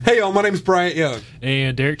Hey, y'all, my name's Bryant Young.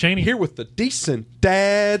 And Derek Chaney. Here with the Decent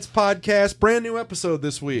Dads Podcast. Brand new episode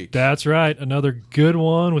this week. That's right. Another good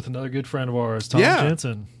one with another good friend of ours, Tom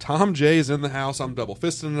Jensen. Tom J is in the house. I'm double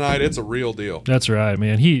fisting tonight. It's a real deal. That's right,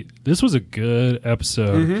 man. This was a good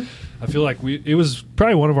episode. Mm-hmm. I feel like it was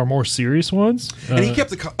probably one of our more serious ones. And he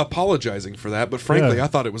kept apologizing for that, but frankly, I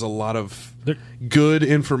thought it was a lot of good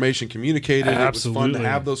information communicated. Absolutely. It was fun to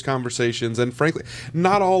have those conversations, and frankly,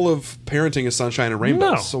 not all of parenting is sunshine and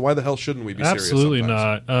rainbows. No. So why the hell shouldn't we be Absolutely serious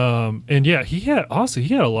sometimes? not. And yeah, he had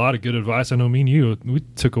a lot of good advice. I know me and you, we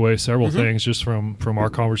took away several things just from our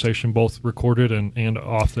conversation, both recorded and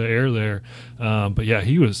off the air there. But yeah,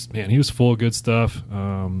 he was full of good stuff.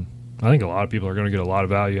 I think a lot of people are going to get a lot of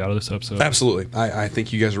value out of this episode. Absolutely. I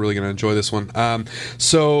think you guys are really going to enjoy this one.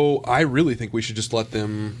 So I really think we should just let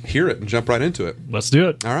them hear it and jump right into it. Let's do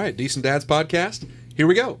it. All right. Decent Dads Podcast. Here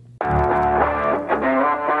we go.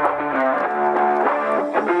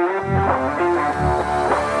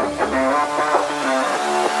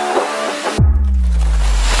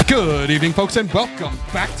 Good evening, folks, and welcome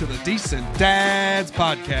back to the Decent Dads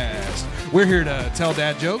Podcast. We're here to tell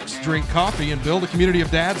dad jokes, drink coffee, and build a community of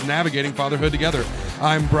dads navigating fatherhood together.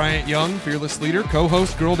 I'm Bryant Young, fearless leader,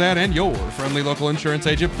 co-host, girl dad, and your friendly local insurance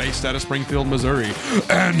agent based out of Springfield, Missouri.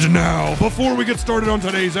 And now, before we get started on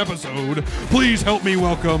today's episode, please help me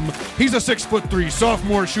welcome, he's a 6'3"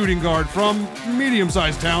 sophomore shooting guard from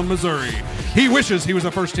medium-sized town, Missouri. He wishes he was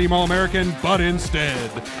a first-team All-American, but instead,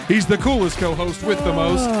 he's the coolest co-host with the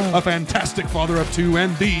most, a fantastic father of two,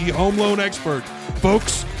 and the home loan expert.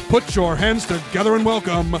 Folks, put your hands together and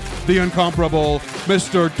welcome the incomparable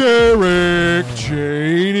Mr. Derek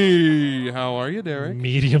Chaney. How are you, Derek?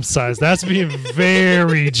 Medium size. That's being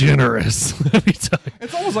very generous. Let me tell you.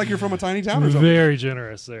 It's almost like you're from a tiny town or something. Very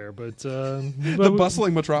generous there, but the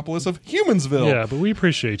bustling metropolis of Humansville. Yeah, but we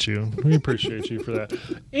appreciate you. We appreciate you for that.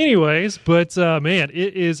 Anyways, but man,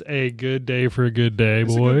 it is a good day for a good day,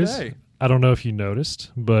 boys. It's a good day. I don't know if you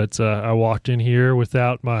noticed, but I walked in here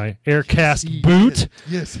without my Aircast boot.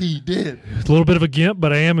 Yes, he did. A little bit of a gimp,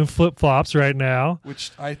 but I am in flip-flops right now.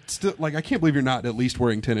 Which I still, I can't believe you're not at least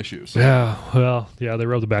wearing tennis shoes. Yeah, well, yeah, they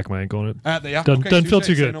rubbed the back of my ankle, and it doesn't feel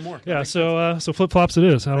too good. No more. Yeah, so flip-flops it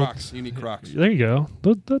is. Crocs. You need Crocs. There you go.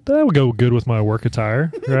 That would go good with my work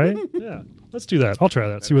attire, right? Yeah. Let's do that. I'll try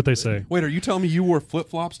that. See what they say. Wait, are you telling me you wore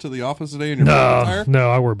flip-flops to the office today in your work attire?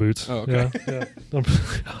 No, I wear boots. Oh, okay. Yeah.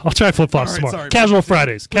 I'll try flip-flops tomorrow. Sorry. Casual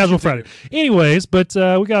Fridays. Casual Friday. Anyways, but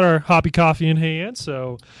we got our hoppy coffee in hand,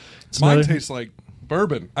 so mine tastes like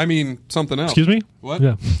bourbon. I mean, something else. Excuse me? What?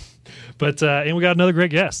 Yeah. But and we got another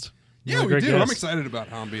great guest. Yeah, we do. I'm excited about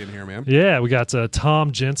Tom being here, man. Yeah, we got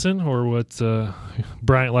Tom Jensen, or what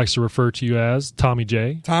Bryant likes to refer to you as, Tommy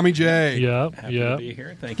J. Tommy J. Yep. Happy to be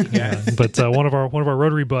here. Thank you, guys. But one of our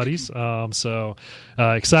Rotary buddies. So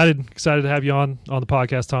excited to have you on the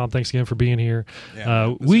podcast, Tom. Thanks again for being here.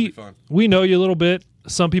 Yeah, this will be fun. We know you a little bit.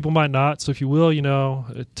 Some people might not. So if you will,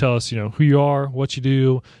 tell us, who you are, what you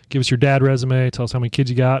do. Give us your dad resume. Tell us how many kids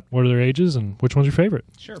you got, what are their ages, and which one's your favorite.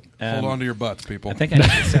 Sure. Hold on to your butts, people. I think I need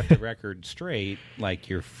to set the record straight. Like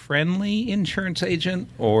your friendly insurance agent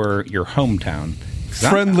or your hometown?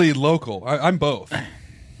 Friendly local. I'm both.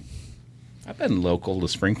 I've been local to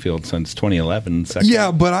Springfield since 2011. Yeah,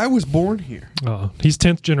 but I was born here. He's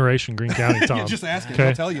 10th generation Greene County, Tom. You're just asking. Okay.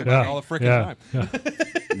 I'll tell you about it all the freaking time.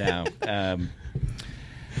 No.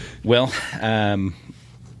 Well,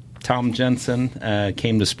 Tom Jensen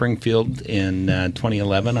came to Springfield in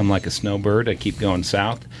 2011. I'm like a snowbird. I keep going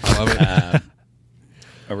south. I love it.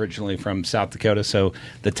 Originally from South Dakota. So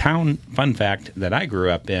the town, fun fact, that I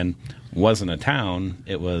grew up in wasn't a town.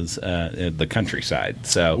 It was the countryside.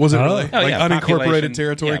 So was it really? Yeah, unincorporated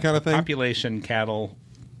territory kind of thing? Population, cattle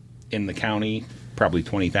in the county, probably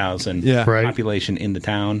 20,000. Yeah. Right. Population in the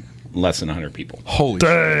town, less than 100 people. Holy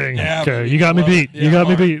dang! Shit. Yeah, okay, you got me beat. You got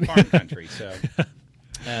me beat. Farm country. So,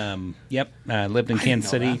 lived in Kansas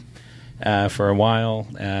City for a while.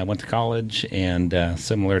 Went to college, and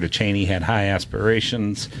similar to Chaney, had high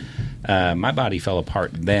aspirations. My body fell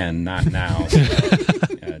apart then, not now.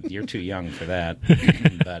 You're too young for that.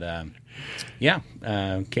 But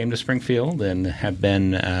came to Springfield and have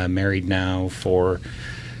been married now for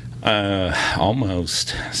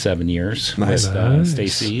almost 7 years with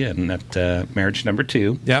Stacy, and that marriage number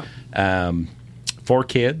 2. Yeah. 4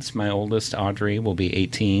 kids. My oldest, Audrey, will be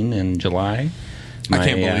 18 in July. I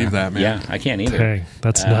can't believe that, man. Yeah, I can't either. Dang,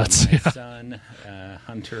 that's nuts. My son,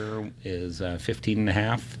 Hunter, is 15 and a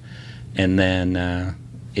half. And then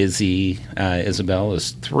Isabel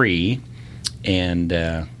is 3.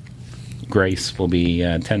 And Grace will be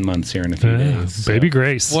 10 months here in a few days. Baby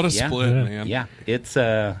Grace. What a split, man. Yeah, it's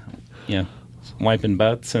wiping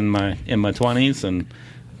butts in my 20s and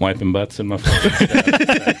wiping butts in my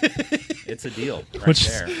 40s. It's a deal right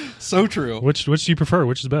there. So true. Which do you prefer?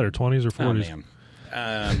 Which is better, 20s or 40s? Oh,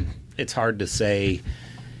 man. It's hard to say.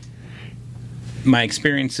 My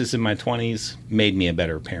experiences in my 20s made me a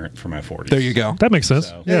better parent for my 40s. There you go. That makes sense.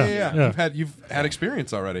 So- Yeah. You've had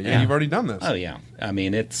experience already. Yeah. You've already done this. Oh yeah. I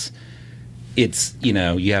mean, it's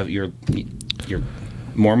you're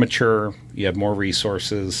more mature, you have more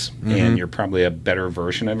resources, and you're probably a better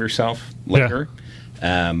version of yourself later.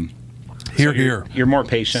 Here. You're more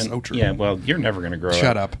patient. So true. Yeah. Well, you're never going to grow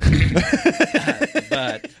Shut up. up.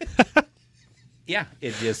 But yeah,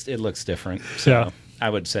 it looks different. So I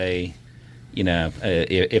would say,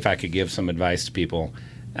 if I could give some advice to people,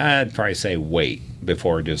 I'd probably say wait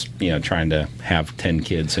before just trying to have 10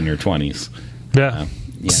 kids in your 20s. Yeah.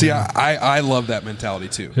 See, I love that mentality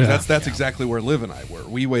too. Yeah. That's exactly where Liv and I were.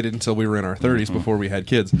 We waited until we were in our 30s before we had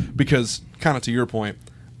kids because, kind of to your point,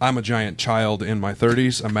 I'm a giant child in my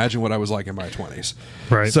 30s. Imagine what I was like in my 20s.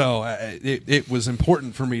 Right. So it was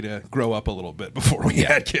important for me to grow up a little bit before we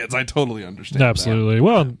had kids. I totally understand. Absolutely.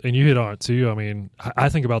 Well, and you hit on it too. I mean, I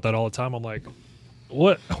think about that all the time. I'm like,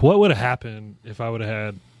 what would have happened if I would have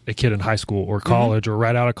had a kid in high school or college or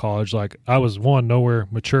right out of college? Like, I was nowhere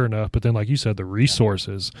mature enough, but then, like you said, the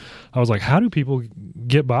resources. I was like, how do people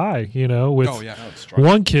get by? With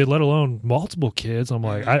one kid, let alone multiple kids. I'm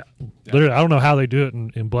like, literally, I don't know how they do it,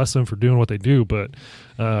 and bless them for doing what they do. But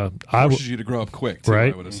I pushes you to grow up quick, too,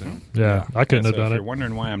 right? I would assume. Yeah, I couldn't have so done if it. you're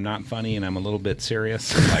wondering why I'm not funny and I'm a little bit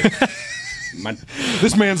serious,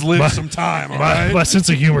 This man's lived some time. All right? My sense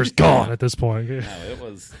of humor is gone at this point. No, it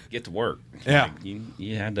was get to work. Yeah. Like,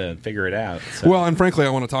 you had to figure it out. So. Well, and frankly, I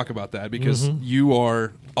want to talk about that because you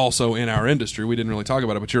are also in our industry. We didn't really talk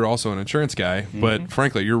about it, but you're also an insurance guy. But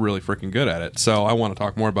frankly, you're really freaking good at it. So I want to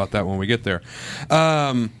talk more about that when we get there.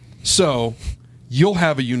 So you'll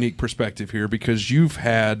have a unique perspective here because you've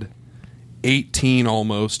had 18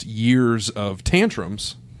 almost years of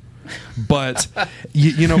tantrums. But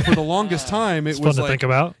for the longest time, it was fun to like think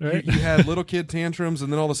about. Right? you had little kid tantrums,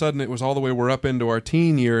 and then all of a sudden, it was all the way we're up into our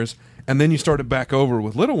teen years, and then you started back over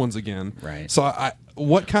with little ones again. Right. So,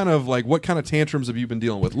 what kind of tantrums have you been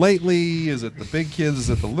dealing with lately? Is it the big kids? Is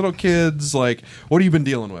it the little kids? Like, what have you been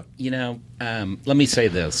dealing with? Let me say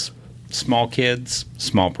this: small kids,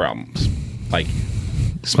 small problems. Like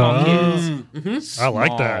small kids, I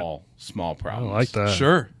like that. Small problems. I like that.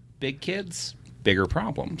 Sure. Big kids, bigger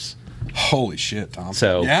problems. Holy shit, Tom.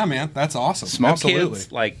 So yeah, man, that's awesome. Small Absolutely.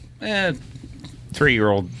 kids, like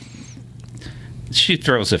 3-year-old, she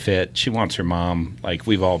throws a fit. She wants her mom. Like,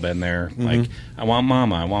 we've all been there. Like, I want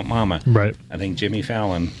mama. Right. I think Jimmy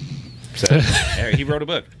Fallon said, he wrote a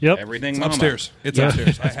book. Yep. Everything It's mama. upstairs. It's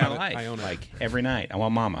upstairs. That's I have my life. it. I own it. Like, every night, I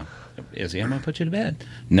want mama. Is he, I'm going to put you to bed?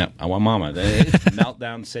 No, I want mama. It's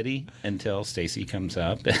meltdown city until Stacy comes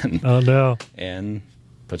up and Oh, no. and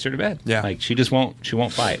puts her to bed. Yeah. Like, she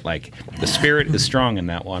won't fight. Like, the spirit is strong in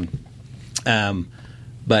that one.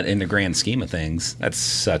 But in the grand scheme of things, that's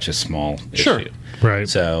such a small Sure. issue. Right.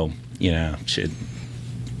 So, I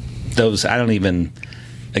don't even,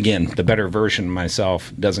 again, the better version of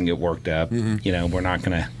myself doesn't get worked up. We're not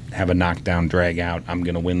going to have a knockdown, drag out. I'm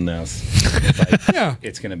going to win this. Yeah.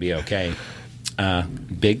 It's going to be okay.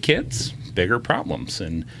 Big kids, bigger problems.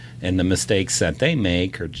 And the mistakes that they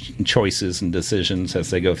make are choices and decisions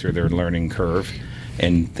as they go through their learning curve.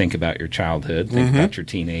 And think about your childhood, think about your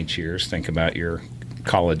teenage years, think about your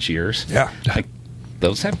college years. Yeah. Like,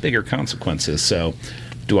 those have bigger consequences. So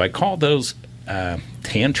do I call those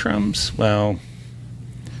tantrums? Well,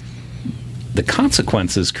 the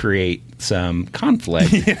consequences create some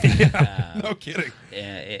conflict. No kidding.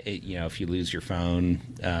 If you lose your phone,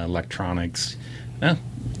 electronics,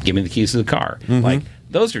 give me the keys to the car. Like,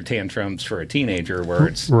 those are tantrums for a teenager where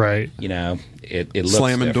it's, right. It looks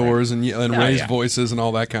Slamming different. doors and raised yeah. voices and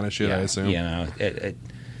all that kind of shit, I assume.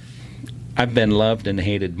 I've been loved and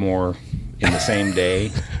hated more in the same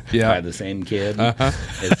day Yeah. by the same kid.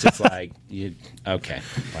 It's just like,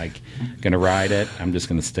 gonna ride it. I'm just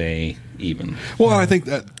gonna stay even. Well, I think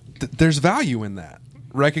that there's value in that.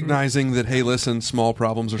 Recognizing that, hey, listen, small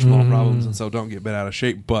problems are small problems, and so don't get bent out of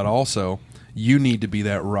shape. But also, you need to be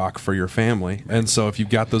that rock for your family. And so if you've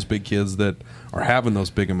got those big kids that are having those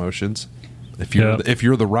big emotions, if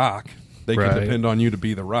you're the rock, they can depend on you to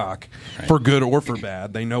be the rock for good or for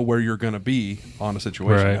bad. They know where you're going to be on a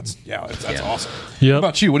situation. Right. That's awesome. Yep. What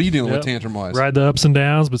about you? What are you dealing with tantrum wise? Ride the ups and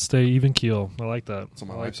downs, but stay even keel. I like that. That's what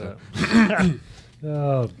my I like wife that.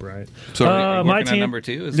 Oh, Bryant. So Are you my working on number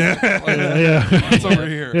 2? Yeah. it's over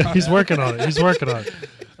here. Yeah, he's working on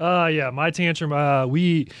it. My tantrum.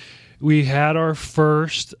 We had our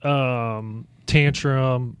first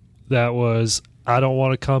tantrum that was, I don't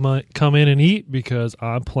want to come in and eat because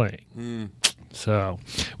I'm playing. So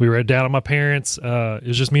we were down at my parents'. It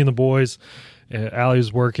was just me and the boys. Allie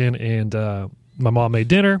was working, and my mom made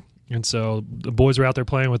dinner. And so the boys were out there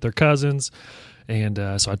playing with their cousins. And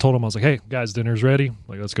so I told them, I was like, hey, guys, dinner's ready.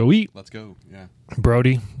 Like, let's go eat. Let's go. Yeah.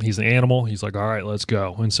 Brody, he's an animal. He's like, all right, let's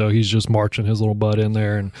go. And so he's just marching his little butt in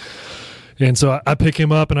there. And so I pick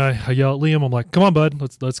him up and I yell at Liam. I'm like, come on, bud,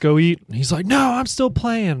 let's go eat. And he's like, no, I'm still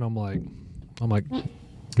playing. I'm like,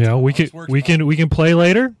 you know, we can play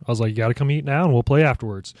later. I was like, you got to come eat now and we'll play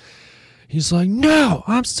afterwards. He's like, no,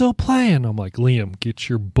 I'm still playing. I'm like, Liam, get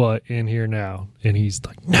your butt in here now. And he's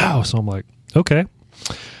like, no. So I'm like, okay.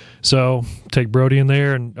 So take Brody in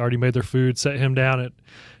there and already made their food, set him down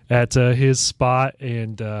at his spot,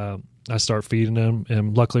 and I start feeding him.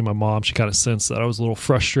 And luckily my mom, she kind of sensed that I was a little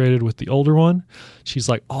frustrated with the older one. She's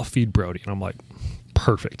like, I'll feed Brody. And I'm like,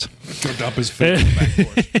 perfect. Go dump his food on the back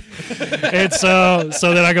porch. And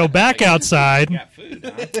so then I go back outside. Got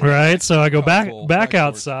food, huh? Right? So I go back Back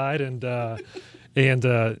outside, and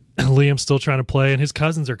Liam's still trying to play, and his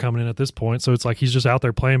cousins are coming in at this point. So it's like he's just out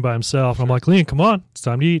there playing by himself. And I'm like, Liam, come on, it's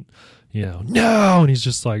time to eat. You know, no. And he's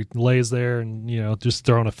just like lays there and, you know, just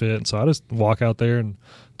throwing a fit. And so I just walk out there and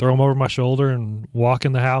throw him over my shoulder and walk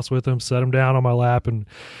in the house with him, set him down on my lap, and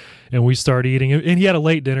we start eating. And he had a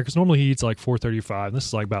late dinner because normally he eats like 4:35. And this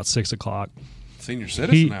is like about 6 o'clock. Senior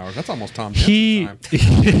citizen hours. That's almost Tom Jensen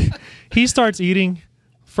time. He starts eating.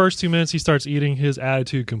 First 2 minutes he starts eating, his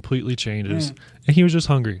attitude completely changes. And he was just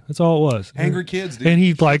hungry. That's all it was. Angry kids, dude. And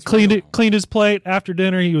he like cleaned his plate after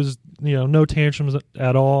dinner. He was, you know, no tantrums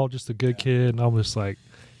at all, just a good kid. And I'm just like,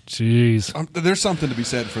 jeez. There's something to be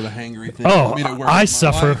said for the hangry thing. Oh, mean, it works I for my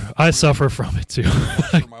suffer. life. I suffer from it too.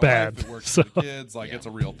 For Like my bad. wife, it works So, for the kids. Like it's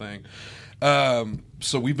a real thing.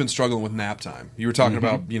 So we've been struggling with nap time. You were talking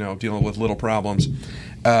about, you know, dealing with little problems.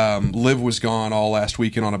 Liv was gone all last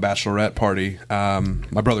weekend on a bachelorette party.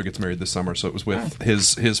 My brother gets married this summer, so it was with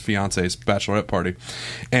his fiance's bachelorette party.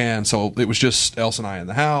 And so it was just Elsa and I in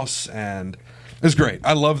the house, and it was great.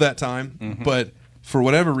 I love that time, but for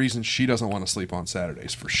whatever reason, she doesn't want to sleep on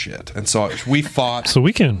Saturdays for shit. And so we fought. so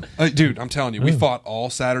we can. Dude, I'm telling you, we fought all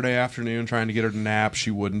Saturday afternoon trying to get her to nap.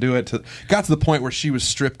 She wouldn't do it. Got to the point where she was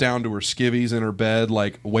stripped down to her skivvies in her bed,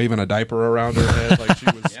 like waving a diaper around her head, like she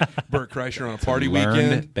was Bert Kreischer on a party Learned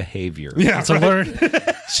weekend. behavior. Yeah, It's a learn.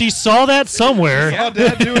 She saw that somewhere. Saw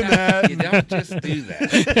Dad doing that. You don't just do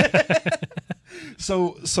that.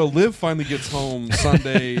 So Liv finally gets home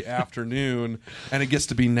Sunday afternoon, and it gets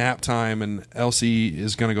to be nap time, and Elsie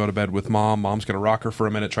is going to go to bed with Mom. Mom's going to rock her for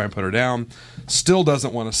a minute, try and put her down. Still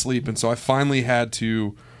doesn't want to sleep, and so I finally had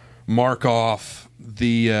to mark off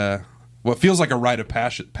the what feels like a rite of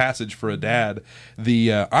passage for a dad.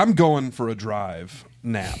 The I'm going for a drive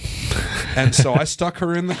nap, and so I stuck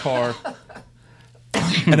her in the car.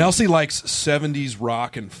 And Elsie likes 70s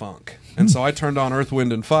rock and funk. And so I turned on Earth,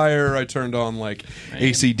 Wind, and Fire. I turned on, like,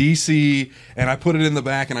 AC/DC. And I put it in the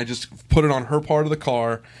back, and I just put it on her part of the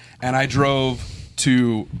car. And I drove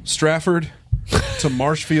to Stratford, to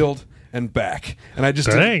Marshfield, and back. And I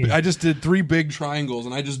just did 3 big triangles,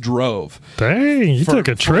 and I just drove. Dang, you took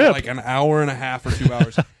a trip. For like an hour and a half or 2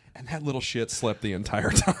 hours. And that little shit slept the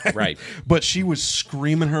entire time. Right. But she was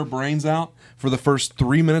screaming her brains out for the first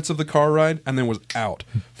 3 minutes of the car ride, and then was out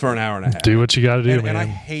for an hour and a half. Do what you got to do, man.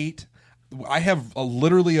 And I have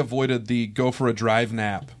literally avoided the go for a drive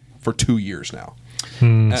nap for 2 years now.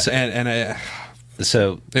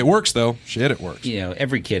 So it works, though. Shit, it works. You know,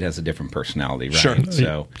 every kid has a different personality, right? Sure.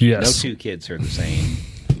 So yes. No 2 kids are the same,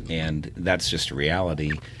 and that's just a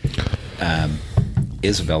reality.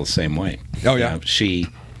 Isabel's the same way. Oh, yeah. You know,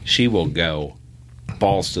 she will go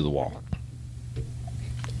balls to the wall.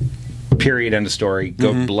 Period, end of story.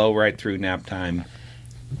 Go blow right through nap time.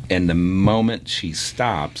 And the moment she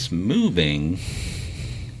stops moving,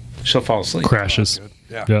 she'll fall asleep. Crashes.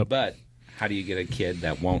 Yeah. Yep. But how do you get a kid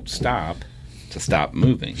that won't stop to stop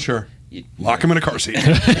moving? Sure. Lock him in a car seat.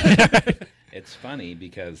 It's funny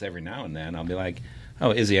because every now and then I'll be like,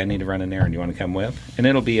 oh, Izzy, I need to run an errand. You want to come with? And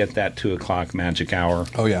it'll be at that 2 o'clock magic hour.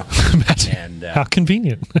 Oh, yeah. And how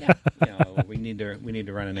convenient. yeah, you know, we need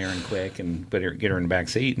to run an errand quick and get her in the back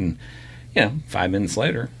seat. And, you know, 5 minutes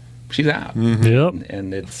later, she's out. Yep.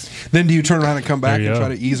 And it's... Then do you turn around and come back There you and go.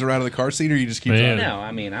 try to ease her out of the car seat, or you just keep Man. driving? No,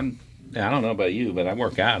 I mean, I don't know about you, but I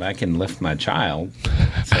work out. I can lift my child.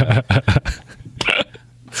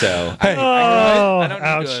 So Hey. I don't need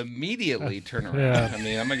ouch. to immediately turn around. Yeah. I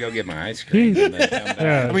mean, I'm going to go get my ice cream and then come back.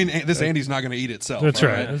 Yeah. I mean, this Andy's not going to eat itself. That's all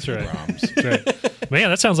right. That's right. Brahms. That's right. Man,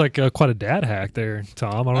 that sounds like quite a dad hack there,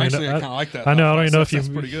 Tom. I don't Actually, even I know. kinda like that I know. I thought don't even know process.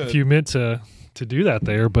 That's pretty good. if you meant to to do that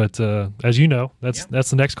there. But as you know, that's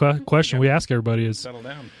the next question we ask everybody is Settle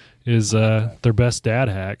down. is their best dad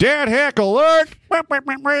hack. Dad hack alert!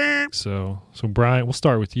 So Bryant, we'll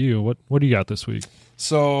start with you. What do you got this week?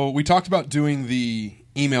 So we talked about doing the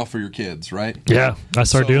email for your kids, right? Yeah, I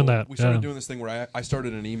started doing that. We started doing this thing where I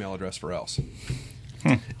started an email address for Else.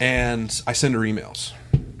 And I send her emails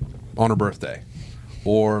on her birthday.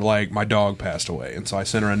 Or, like, my dog passed away. And so I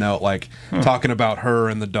sent her a note, like, talking about her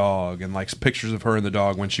and the dog. And, like, pictures of her and the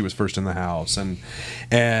dog when she was first in the house. And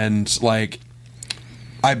like,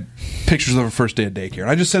 pictures of her first day of daycare. And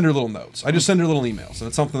I just send her little notes. I just send her little emails. And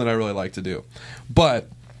it's something that I really like to do. But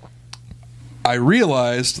I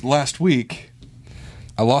realized last week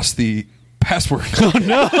I lost the password. Oh,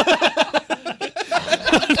 no.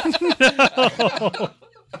 No.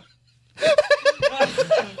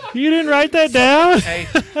 You didn't write that down? Hey,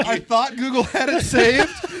 I thought Google had it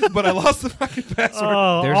saved, but I lost the fucking password.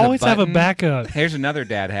 Oh, There's always a have a button. backup. here's another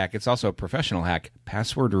dad hack. It's also a professional hack.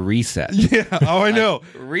 Password reset. Yeah, oh, I know.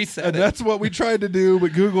 Reset And it. that's what we tried to do,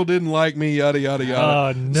 but Google didn't like me, yada, yada,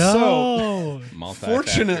 yada. Oh, no. Multi-factor.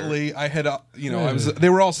 Fortunately, I had, they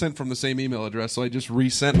were all sent from the same email address, so I just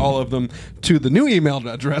resent all of them to the new email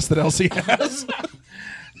address that Elsie has.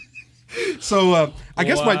 So I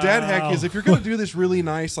guess my dad hack is if you're going to do this really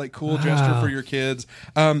nice, like, cool gesture for your kids,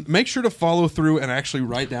 make sure to follow through and actually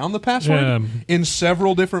write down the password in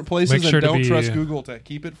several different places, Make sure and to don't be- trust Google to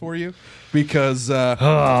keep it for you, because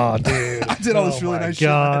Oh, dude. I did all this really my nice shit.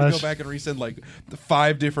 I had to go gosh. back and resend like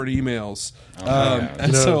 5 different emails. yeah.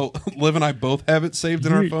 And so Liv and I both have it saved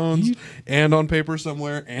in our You- phones you- and on paper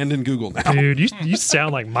somewhere and in Google now. Dude, you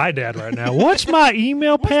sound like my dad right now. What's my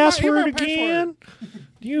email password email again?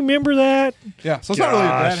 Do you remember that? Yeah, so it's not really a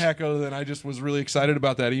bad Gosh. hack other than I just was really excited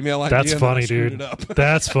about that email idea. That's and then I funny, screwed dude. it up.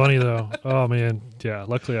 That's funny, though. Oh, man. Yeah,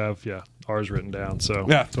 luckily I have ours written down, so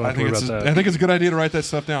Yeah, don't I have to think, worry it's about I that. think it's a good idea to write that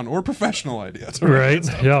stuff down, or a professional idea. to write Right?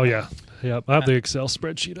 that stuff. Yeah, oh, yeah. Yep, I have the Excel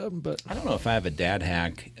spreadsheet up, but I don't know if I have a dad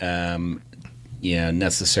hack,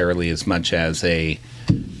 necessarily as much as a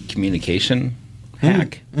communication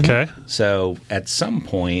hack. okay. So at some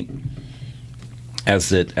point, as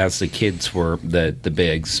the kids were the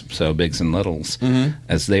bigs, so bigs and littles,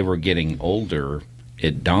 as they were getting older,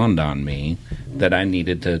 it dawned on me that I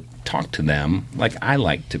needed to talk to them like I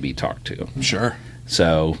like to be talked to. Sure.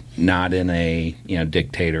 So not in a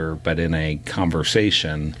dictator, but in a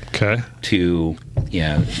conversation. Okay. To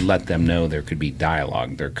let them know there could be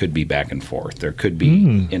dialogue, there could be back and forth, there could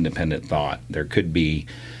be independent thought, there could be,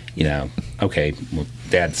 okay, well,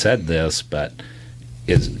 Dad said this, but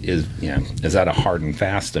is that a hard and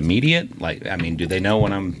fast immediate? Like, I mean, do they know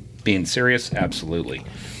when I'm being serious? Absolutely,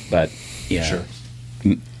 but Sure.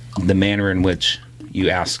 The manner in which you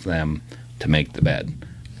ask them to make the bed,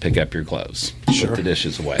 pick up your clothes, Sure. put the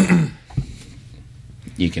dishes away.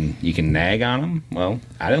 You can nag on them. Well,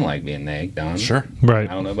 I didn't like being nagged on. Sure. Right.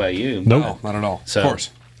 I don't know about you. Nope. No, not at all. So- of course.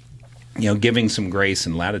 Giving some grace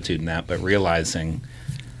and latitude in that, but realizing,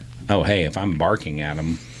 oh, hey, if I'm barking at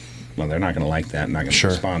them, well, they're not going to like that and not going to Sure.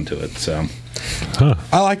 respond to it. So,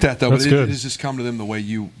 I like that, though. That's But it good. is just come to them the way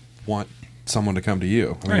you want someone to come to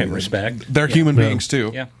you. I right, respect. They're human Yeah. beings,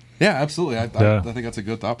 too. Yeah. Yeah, absolutely. I Yeah. think that's a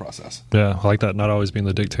good thought process. Yeah, I like that. Not always being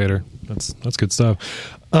the dictator. That's good stuff.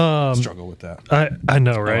 Struggle with that. I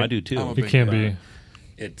know, right? Oh, I do too. I'm a It big can guy. be.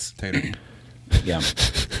 It's Tater. yeah.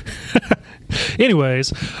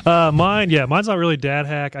 Anyways, mine's not really dad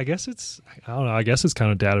hack. I guess it's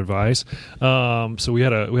kind of dad advice. So we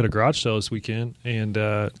had a garage sale this weekend, and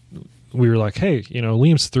we were like, hey,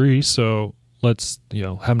 Liam's 3, so let's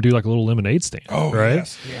have him do like a little lemonade stand. Oh, right.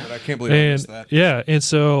 yes. Yeah, I can't believe I And missed that. yeah, and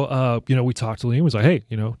so we talked to Liam. He was like, "Hey,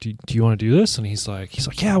 do you want to do this?" And he's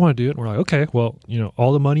like, "Yeah, I want to do it." And we're like, "Okay, well,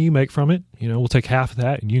 all the money you make from it, we'll take half of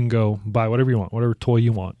that, and you can go buy whatever you want, whatever toy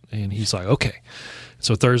you want." And he's like, "Okay."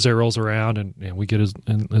 So Thursday rolls around, and we get his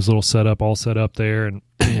little setup all set up there, and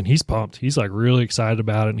he's pumped. He's like really excited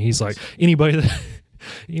about it, and he's like, anybody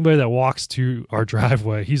that walks to our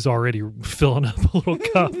driveway, he's already filling up a little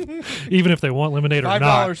cup, even if they want lemonade or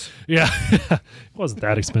not. $5. Yeah, it wasn't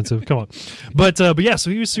that expensive. Come on, but yeah. So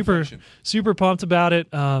he was super pumped about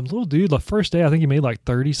it. Little dude, the first day I think he made like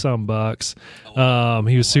 $30-some.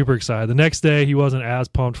 He was super excited. The next day he wasn't as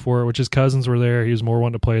pumped for it, which his cousins were there. He was more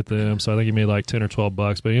wanting to play with them, so I think he made like $10 or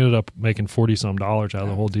 $12. But he ended up making $40-some out of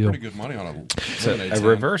the whole deal. Pretty good money on a So lemonade a stand.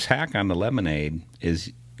 reverse hack on the lemonade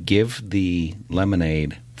is give the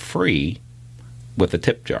lemonade free with a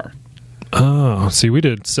tip jar. Oh, see, we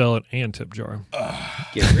did sell it and tip jar.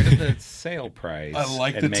 Get rid of the sale price. I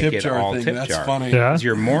like and the make tip it jar all thing. tip That's jar. funny. Yeah. 'Cause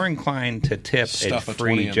you're more inclined to tip Stuff a a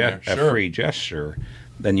free 20 in there. a Sure. free gesture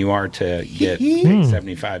than you are to get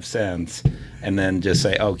 75 cents and then just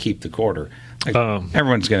say, "Oh, keep the quarter." Like,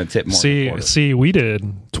 everyone's going to tip more. See, we did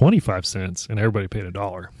 25 cents, and everybody paid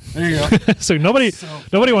 $1. There you go. So nobody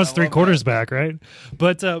wants 3/4 back, right?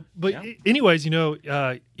 But anyways,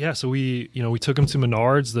 so we took him to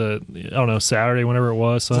Menards Saturday, whenever it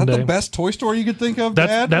was, Sunday. Is that the best toy store you could think of,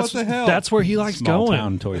 Dad? What the hell? That's where he likes Small going.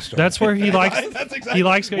 town toy store. That's where he likes. That's exactly. He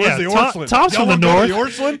likes going. Where's Yeah, the Orchland? Tom's Y'all from the wanna go to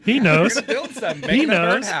north. the Orchland? He knows. We're gonna build something. He Make it a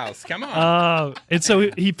knows. birdhouse. Come on. And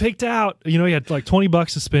so he picked out. He had like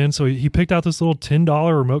 $20 to spend. So he picked out this little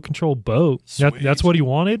 $10 remote control boat. That's what he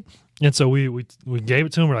wanted. And so we gave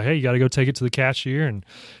it to him. We're like, hey, you got to go take it to the cashier, and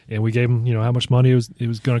we gave him how much money it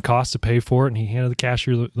was going to cost to pay for it, and he handed the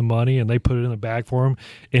cashier the money, and they put it in the bag for him,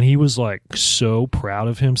 and he was like so proud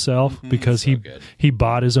of himself because he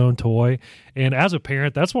bought his own toy. And as a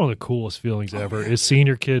parent, that's one of the coolest feelings ever is seeing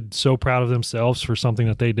your kid so proud of themselves for something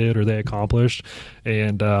that they did or they accomplished.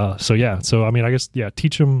 And so I mean, I guess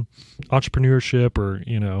teach them entrepreneurship or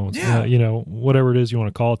whatever it is you want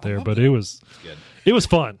to call it there. But it was good. It was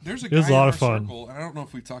fun. There's a it was guy a lot in of fun. Circle, and I don't know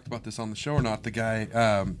if we talked about this on the show or not. The guy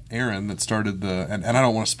Aaron that started and I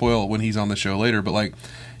don't want to spoil it when he's on the show later, but like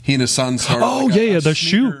he and his son started. The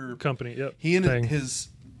shoe company. Yep. He and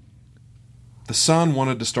the son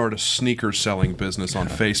wanted to start a sneaker selling business on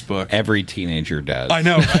Facebook. Every teenager does. I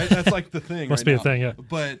know, right? That's like the thing. Must be a thing, yeah.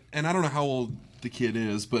 And I don't know how old the kid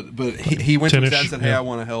is, but he went to his dad and said, "Hey, I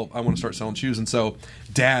want to help. I want to start selling shoes." And so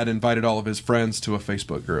Dad invited all of his friends to a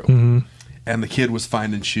Facebook group. Mm-hmm. And the kid was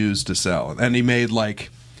finding shoes to sell, and he made like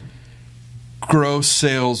gross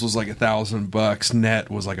sales was like $1,000, net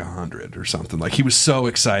was like $100 or something. Like he was so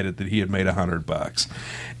excited that he had made $100.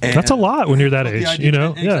 And that's a lot when you're that age,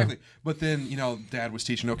 exactly. Yeah. But then Dad was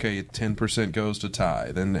teaching. Okay, 10% goes to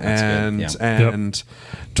tithe, and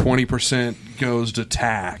 20% goes to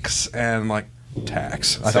tax, and like.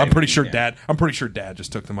 Tax. I'm pretty sure Dad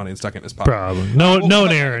just took the money and stuck it in his pocket. Probably. No,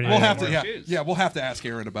 Aaron. We'll have to. We'll have to ask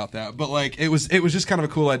Aaron about that. But like, it was just kind of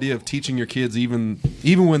a cool idea of teaching your kids even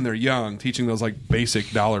when they're young, teaching those like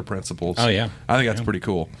basic dollar principles. Oh yeah, I think that's pretty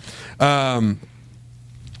cool. Well,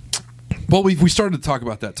 we started to talk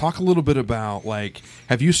about that. Talk a little bit about like,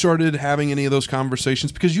 have you started having any of those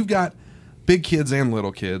conversations because you've got big kids and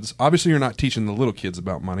little kids. Obviously, you're not teaching the little kids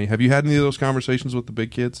about money. Have you had any of those conversations with the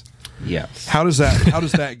big kids? Yes. How does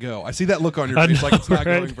that go? I see that look on your face like it's not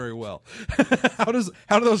going very well. How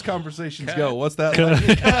do those conversations go? What's that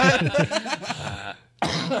like?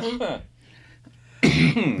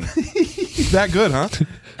 That good, huh?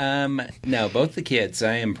 No, both the kids.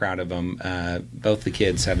 I am proud of them. Both the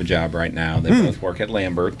kids have a job right now. They both work at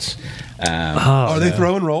Lambert's. Are they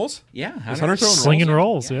throwing rolls? Yeah, Is Hunter throwing slinging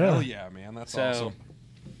rolls? Yeah. Hell yeah, man, that's awesome.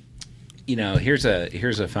 Here's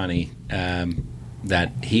a funny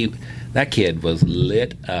that kid was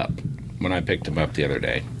lit up when I picked him up the other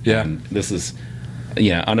day. Yeah, and this is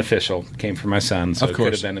unofficial. Came from my son, so it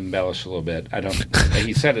could have been embellished a little bit. I don't.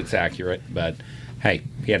 He said it's accurate, but hey,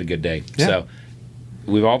 he had a good day. Yeah. So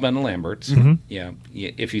we've all been to Lambert's. Mm-hmm. Yeah,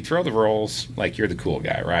 if you throw the rolls, like you're the cool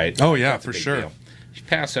guy, right? Oh yeah, for sure. Deal. If you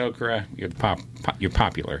pass okra, you're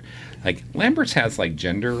popular. Like Lambert's has like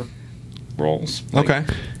gender roles. Like, okay,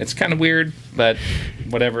 it's kind of weird, but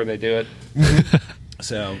whatever, they do it.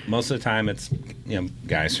 So most of the time it's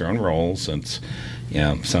guys throwing rolls. It's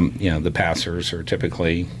the passers are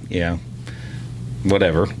typically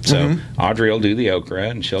whatever. So Audrey will do the okra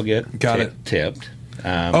and she'll get tipped.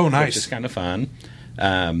 Nice, which is kind of fun.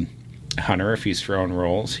 Hunter, if he's throwing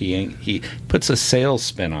rolls, he puts a sales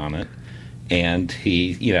spin on it. And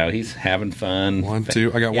he's having fun. 1,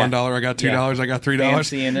 2. I got $1. I got $2. I got $3.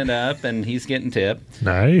 Fancying it up, and he's getting tipped.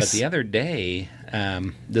 Nice. But the other day,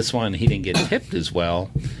 this one he didn't get tipped as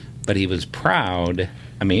well, but he was proud.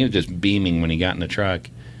 I mean, he was just beaming when he got in the truck.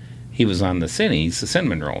 He was on the Cinnies, the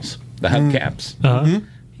cinnamon rolls, the hubcaps. Uh-huh.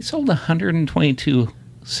 He sold 122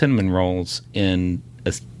 cinnamon rolls in a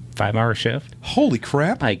 5-hour shift. Holy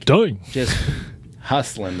crap! Like, dang. Just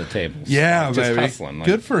hustling the tables. Yeah, just baby. Hustling. Like,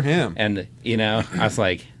 good for him. And, I was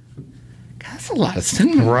like, God, that's a lot of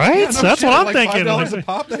cinnamon. Right? Yeah, no that's shit, what I'm like thinking. $5 a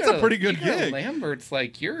pop? That's a pretty good gig. Lambert's,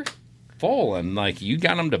 like, you're full, and, like, you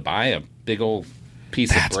got them to buy a big old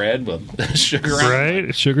piece of bread with sugar on it. Right?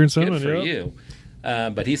 Like, sugar and cinnamon, good for you.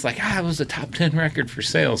 But he's like, it was a top 10 record for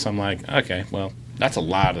sales. I'm like, okay, well, that's a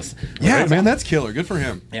lot of... Yeah, man, that's killer. Good for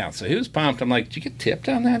him. Yeah, so he was pumped. I'm like, did you get tipped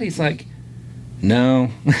on that? He's like... No,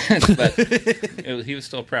 but he was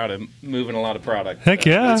still proud of moving a lot of product. Heck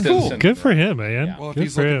yeah, that's cool. Good for him, man. Yeah. Well, if good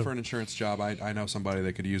he's looking for an insurance job, I know somebody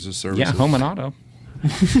that could use his services. Yeah, home and auto.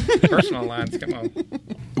 Personal lines, come on.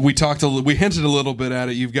 We hinted a little bit at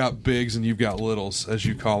it. You've got bigs and you've got littles, as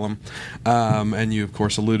you call them, and you of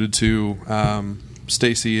course alluded to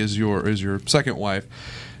Stacy is your second wife.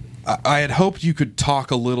 I had hoped you could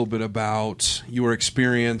talk a little bit about your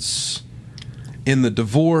experience in the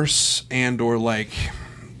divorce and or like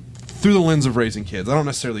through the lens of raising kids. I don't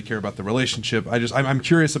necessarily care about the relationship. I'm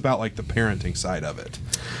curious about like the parenting side of it.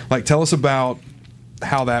 Like, tell us about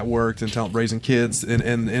how that worked and raising kids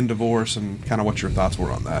in divorce and kind of what your thoughts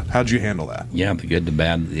were on that. How'd you handle that? Yeah, the good, the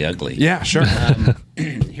bad, the ugly. Yeah, sure.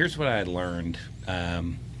 Here's what I learned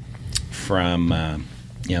from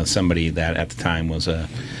somebody that at the time was a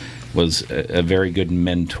very good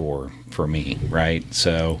mentor for me, right?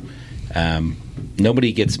 So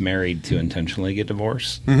nobody gets married to intentionally get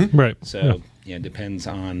divorced. Mm-hmm. Right. So it depends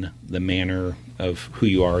on the manner of who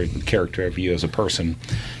you are, the character of you as a person.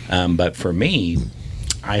 But for me,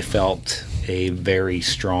 I felt a very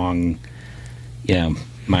strong,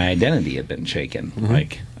 my identity had been shaken. Mm-hmm.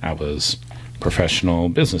 Like, I was professional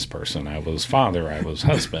business person, I was father, I was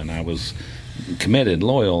husband, I was committed,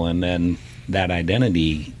 loyal, and then that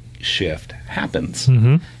identity shift happens.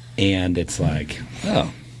 Mm-hmm. And it's like,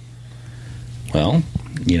 oh, well,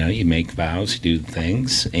 you make vows, you do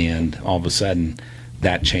things, and all of a sudden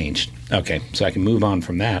that changed. Okay, so I can move on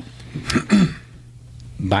from that.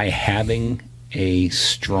 By having a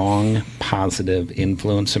strong positive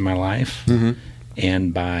influence in my life, mm-hmm.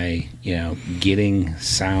 and by getting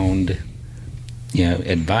sound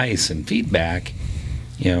advice and feedback,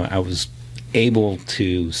 I was able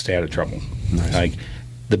to stay out of trouble. Nice. Like,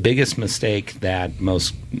 the biggest mistake that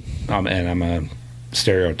most and I'm a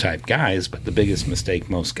stereotype guys, but the biggest mistake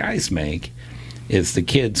most guys make is the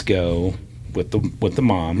kids go with the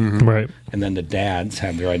mom, mm-hmm. right, and then the dads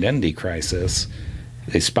have their identity crisis.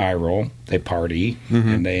 They spiral, they party, mm-hmm.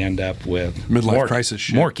 and they end up with midlife crisis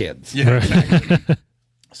shit. More kids. Yeah, exactly.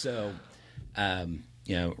 So,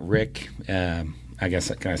 Rick, I guess,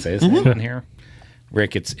 can I say his name in here?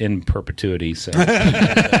 Rick, it's in perpetuity, so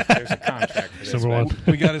there's a contract for this. One.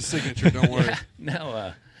 We got his signature, don't worry.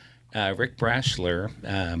 No, Rick Brashler,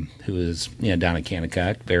 who is down at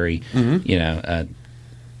Kanakuk, very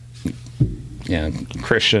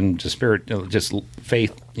Christian, just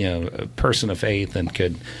faith, a person of faith, and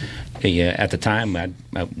could at the time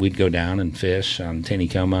we'd go down and fish on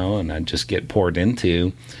Taneycomo, and I'd just get poured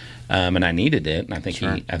into, and I needed it, and I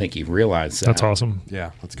think he realized that. That's awesome.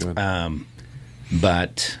 Yeah, that's good.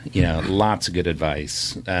 But lots of good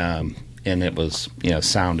advice, and it was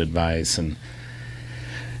sound advice, and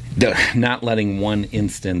not letting one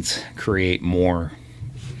instance create more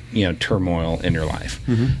turmoil in your life.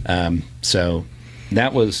 Mm-hmm. So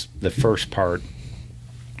that was the first part.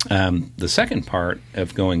 The second part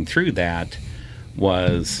of going through that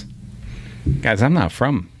was, guys, I'm not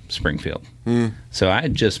from Springfield, so I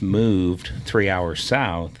had just moved 3 hours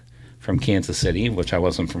south from Kansas City, which I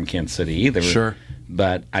wasn't from Kansas City either. Sure.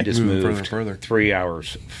 But I just moved further. 3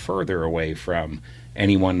 hours further away from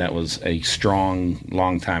anyone that was a strong,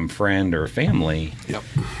 longtime friend or family. Yep.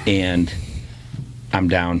 And I'm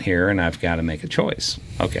down here, and I've got to make a choice.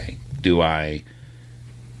 Okay, do I,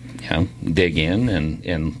 dig in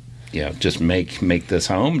and just make this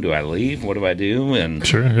home? Do I leave? What do I do? And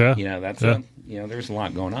sure, yeah. There's a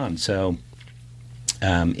lot going on. So,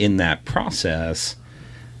 in that process,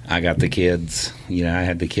 I got the kids. I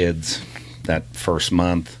had the kids that first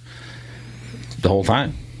month, the whole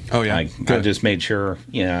time. Oh yeah, I just made sure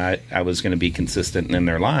I was going to be consistent in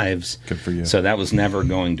their lives. Good for you. So that was never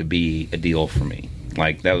going to be a deal for me.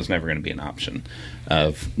 Like, that was never going to be an option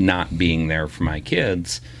of not being there for my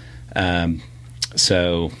kids.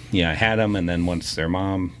 So I had them, and then once their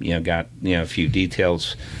mom got a few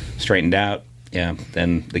details straightened out,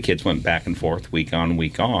 then the kids went back and forth, week on,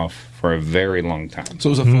 week off, for a very long time. So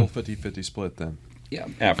it was a full 50-50 split then? Yeah,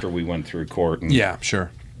 after we went through court. And yeah,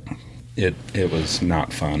 sure. It was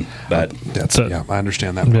not fun, but I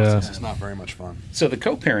understand that process. It's not very much fun. So the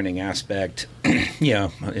co-parenting aspect,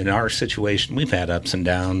 in our situation, we've had ups and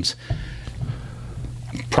downs,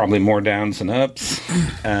 probably more downs than ups,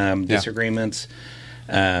 disagreements.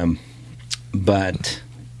 But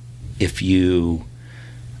if you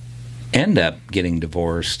end up getting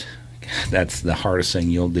divorced, that's the hardest thing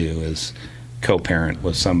you'll do is co-parent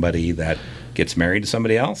with somebody that gets married to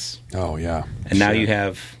somebody else. Oh yeah, and now you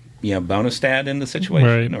have bonus dad in the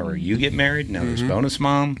situation, right. Or you get married, now there's bonus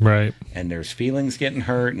mom, right? And there's feelings getting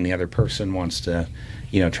hurt, and the other person wants to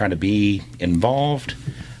try to be involved,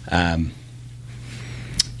 and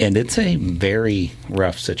it's a very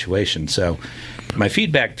rough situation. So my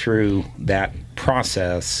feedback through that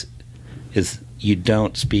process is, you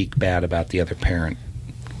don't speak bad about the other parent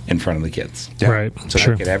in front of the kids. Yeah. Right. So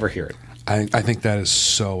Sure. they could ever hear it. I think that is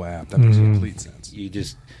so apt. That makes complete sense.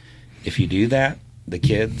 If you do that, the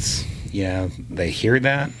kids, they hear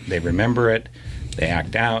that, they remember it, they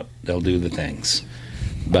act out, they'll do the things.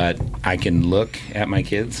 But I can look at my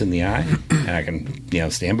kids in the eye, and I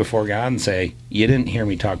can, stand before God and say, "You didn't hear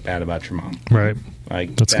me talk bad about your mom." Right.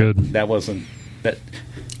 Like That's good. That wasn't that.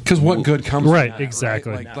 Because what good comes Right, from that,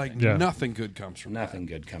 exactly. Like Yeah. nothing good comes from Nothing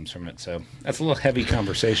good comes from it. So that's a little heavy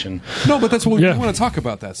conversation. that. No, but that's what Yeah. we want to talk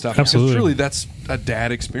about, that stuff. Absolutely. Because truly, that's a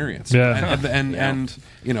dad experience. Yeah. And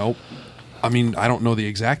I mean, I don't know the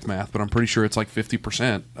exact math, but I'm pretty sure it's like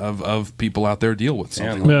 50% of people out there deal with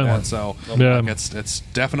something Yeah. like that. So Yeah. like, it's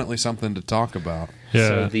definitely something to talk about. Yeah.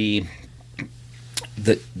 So the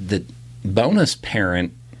bonus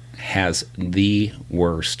parent has the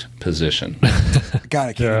worst position. God,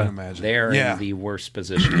 I can't Yeah. even imagine. They're in the worst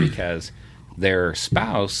position because their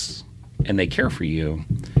spouse, and they care for you,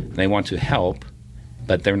 they want to help,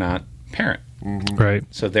 but they're not parent. Right.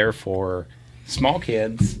 So therefore, small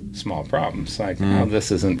kids, small problems. Like, oh,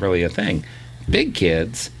 this isn't really a thing. Big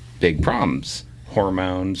kids, big problems.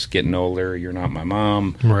 Hormones, getting older, you're not my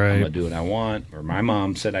mom. Right. I'm going to do what I want. Or my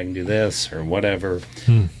mom said I can do this or whatever.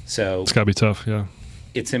 So It's got to be tough. Yeah.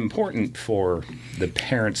 it's important for the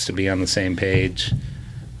parents to be on the same page.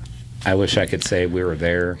 I wish I could say we were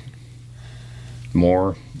there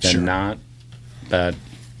more than Sure. not, but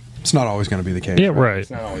It's not always going to be the case. Yeah. Right.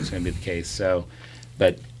 it's not always going to be the case. So,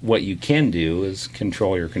 but what you can do is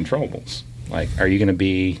control your controllables. Like, are you going to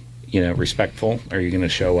be, respectful? Are you going to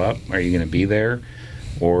show up? Are you going to be there?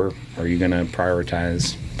 Or are you going to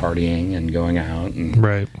prioritize partying and going out? And,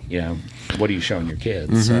 Right. what are you showing your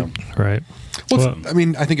kids? So, Right. Well, I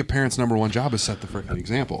mean, I think a parent's number one job is set the freaking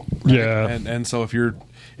example. Right? Yeah. And so if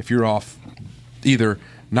you're off either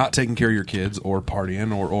not taking care of your kids or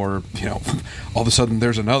partying or all of a sudden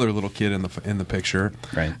there's another little kid in the picture.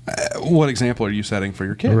 Right. What example are you setting for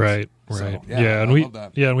your kids? Right. So, Right. yeah, and I we love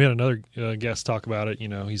that. and we had another guest talk about it.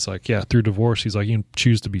 He's like, through divorce, he's like, you can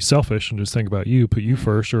choose to be selfish and just think about you, put you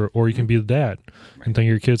first, or you can be the dad and think of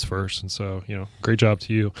your kids first. And so, great job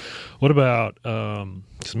to you. What about?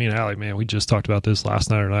 Because me and Allie, man, we just talked about this last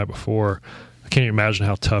night or night before. I can't even imagine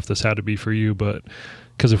how tough this had to be for you, but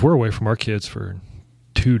because if we're away from our kids for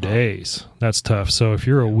 2 days, that's tough. So if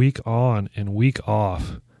you're a week on and week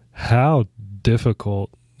off, how difficult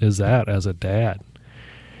is that as a dad?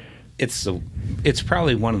 It's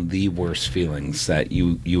probably one of the worst feelings that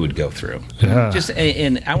you would go through. Yeah.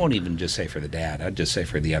 And I won't even just say for the dad. I'd just say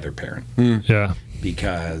for the other parent. Yeah.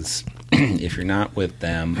 Because if you're not with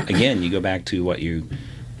them, again, you go back to what your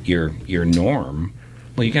norm.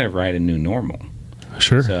 Well, you got to write a new normal.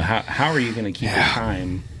 Sure. So how are you going to keep your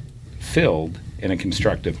time filled in a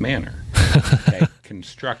constructive manner? Okay,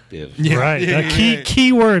 constructive. Yeah, right. yeah, That yeah,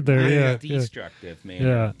 key word there. Yeah. Destructive manner.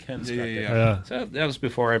 Yeah. Constructive. Yeah. So that was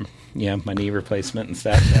before my knee replacement and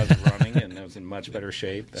stuff. So I was running and I was in much better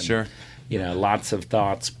shape. And, Sure. Lots of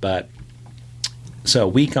thoughts. But so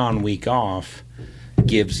week on, week off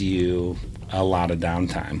gives you a lot of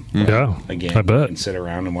downtime. Yeah. Again, I bet. you can sit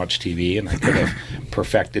around and watch TV, and I could have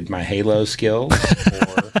perfected my Halo skills.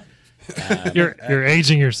 Or You're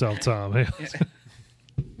aging yourself, Tom.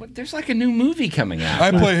 there's like a new movie coming out.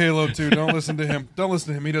 I play Halo too. Don't listen to him. Don't listen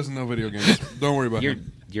to him. He doesn't know video games. Don't worry about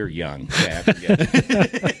him. You're young. Yeah, I forget.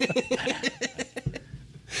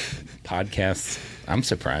 Podcasts. I'm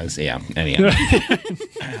surprised. Yeah. Anyhow.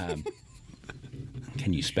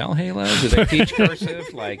 Can you spell Halo? Do they teach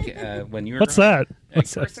cursive like when you were? What's that?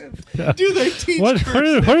 What's that? Cursive? Do they teach What are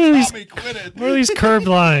these? Tommy, quit it. What are these curved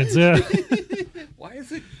lines? Yeah, Why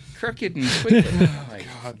is it crooked and twisted? Like,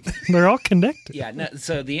 they're all connected. yeah. No,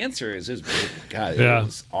 so the answer is God, Yeah. it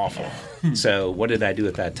was awful. So what did I do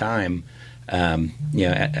at that time?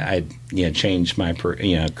 I changed my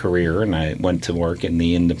career, and I went to work in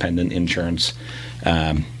the independent insurance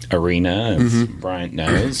arena, as Bryant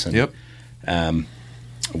knows. And, Yep.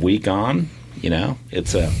 week on,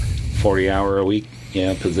 it's a 40-hour-a-week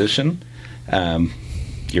position.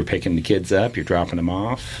 You're picking the kids up, you're dropping them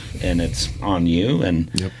off, and it's on you.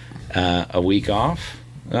 And a week off,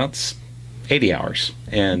 well, it's 80 hours,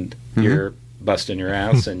 and you're busting your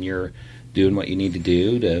ass, and you're doing what you need to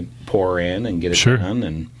do to pour in and get it Sure. done,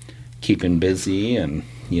 and keeping busy, and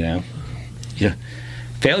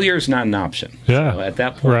failure is not an option. Yeah. So at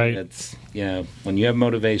that point, Right. it's when you have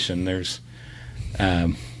motivation, there's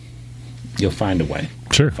you'll find a way.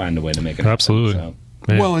 Sure. Find a way to make it happen. Absolutely. So,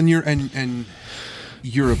 Man. Well, and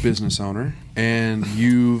you're a business owner, and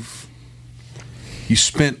you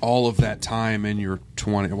spent all of that time in your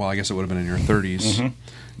 20. Well, I guess it would have been in your 30s,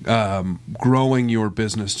 growing your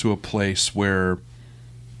business to a place where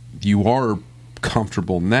you are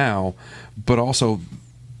comfortable now, but also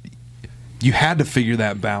you had to figure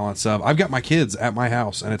that balance of, I've got my kids at my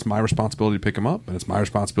house and it's my responsibility to pick them up and it's my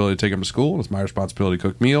responsibility to take them to school and it's my responsibility to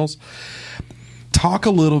cook meals. Talk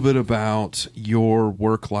a little bit about your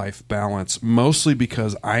work-life balance, mostly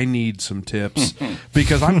because I need some tips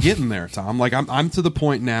because I'm getting there, Tom. Like I'm to the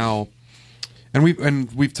point now, and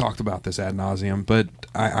we've talked about this ad nauseum, but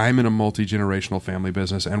I'm in a multi-generational family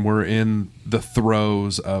business, and we're in the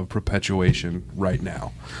throes of perpetuation right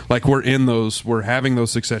now. Like we're having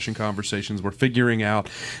those succession conversations. We're figuring out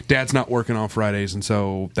Dad's not working on Fridays, and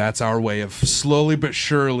so that's our way of slowly but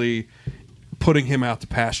surely putting him out to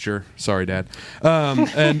pasture. Sorry, Dad.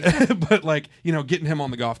 But like, getting him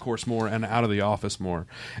on the golf course more and out of the office more.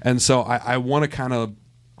 And so I want to kind of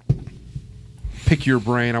pick your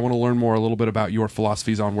brain. I want to learn more a little bit about your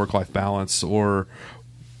philosophies on work-life balance, or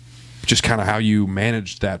just kind of how you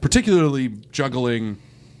manage that, particularly juggling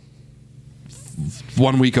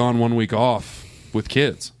 1 week on, 1 week off with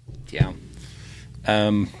kids. Yeah.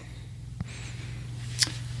 The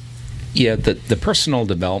personal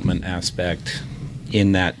development aspect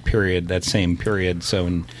in that period, that same period. So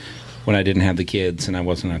when I didn't have the kids and I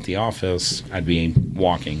wasn't at the office, I'd be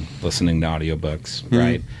walking, listening to audiobooks,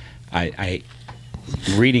 right? I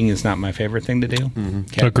reading is not my favorite thing to do. Mm-hmm.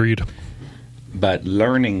 Okay? Agreed. But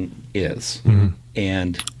learning is. Mm-hmm.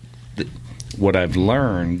 And what I've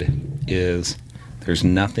learned is there's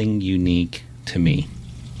nothing unique to me.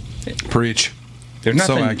 Preach. There's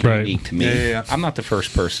nothing unique to me. Yeah. I'm not the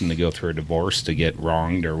first person to go through a divorce, to get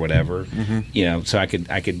wronged or whatever. Mm-hmm. So I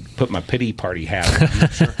could put my pity party hat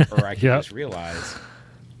on, or I could just realize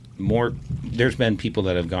there's been people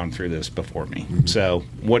that have gone through this before me. Mm-hmm. So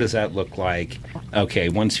what does that look like? Okay,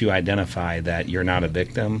 once you identify that you're not a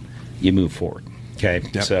victim, you move forward. Okay?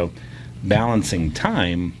 Yep. So balancing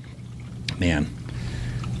time, man,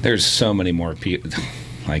 there's so many more people.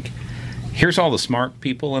 Like, here's all the smart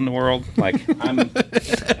people in the world. Like,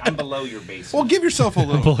 I'm below your base. Well, give yourself a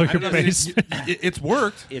little. Below your base. It's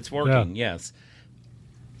worked. It's working, yes.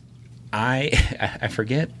 I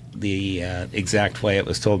forget the exact way it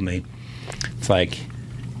was told me. It's like,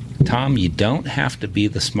 Tom, you don't have to be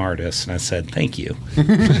the smartest. And I said, thank you.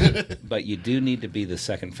 But you do need to be the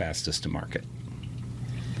second fastest to market.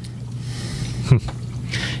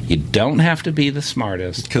 You don't have to be the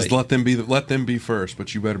smartest. Because let them be first,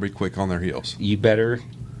 but you better be quick on their heels. You better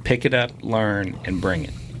pick it up, learn, and bring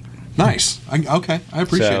it. Nice. Okay. I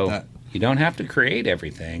appreciate that. You don't have to create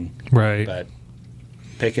everything. Right. But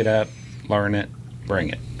pick it up, learn it, bring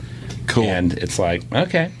it. Cool. And it's like,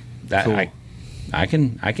 okay, that cool. I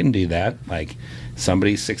can do that. Like,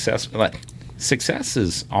 somebody's successful. Like, success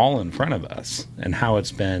is all in front of us, and how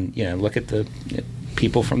it's been. Look at the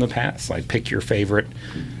people from the past. Like, pick your favorite,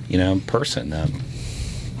 person.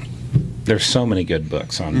 There's so many good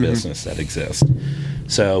books on business that exist.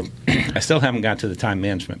 So I still haven't got to the time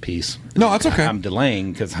management piece. No, that's okay. I'm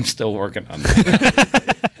delaying because I'm still working on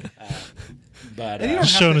that. But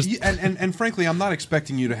and frankly, I'm not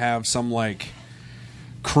expecting you to have some like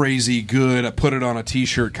crazy good put it on a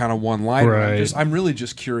t-shirt kind of one-liner. Right. I'm really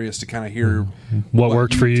just curious to kind of hear what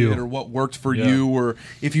worked for you, or what worked for you, or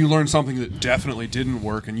if you learned something that definitely didn't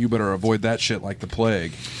work and you better avoid that shit like the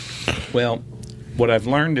plague. Well, what I've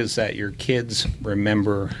learned is that your kids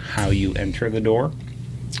remember how you enter the door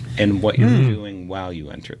and what you're doing while you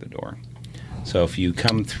enter the door. So if you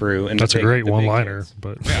come through, and that's a great one-liner,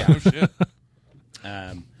 but yeah, no shit.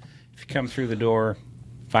 If you come through the door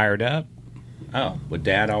fired up,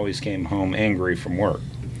 Dad always came home angry from work.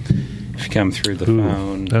 If you come through the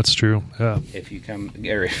phone, that's true. Yeah. If you come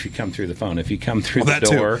through the phone, if you come through the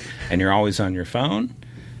door and you're always on your phone,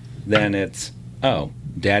 then it's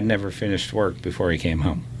Dad never finished work before he came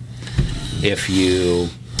home. If you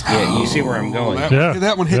see where I'm going.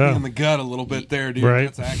 That one hit me in the gut a little bit there, dude.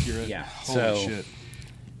 Right. That's accurate. Yeah. Holy shit.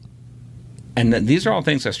 And these are all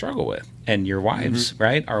things I struggle with. And your wives,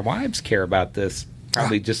 right? Our wives care about this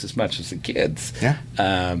probably just as much as the kids. Yeah.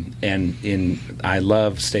 And I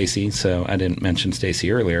love Stacy, so I didn't mention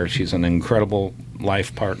Stacy earlier. She's an incredible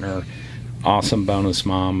life partner, awesome bonus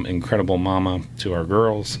mom, incredible mama to our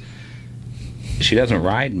girls. She doesn't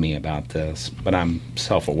ride me about this, but I'm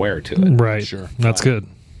self-aware to it. Right. Sure. That's good.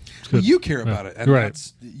 Well, you care about it. And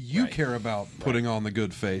right. You care about putting on the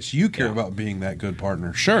good face. You care about being that good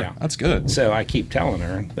partner. Sure. Yeah. That's good. So I keep telling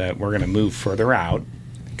her that we're going to move further out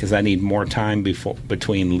because I need more time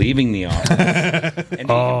between leaving the office and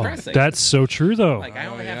decompressing. That's so true, though. Like, I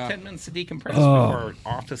only have 10 minutes to decompress before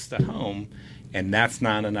office to home, and that's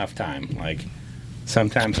not enough time. Like,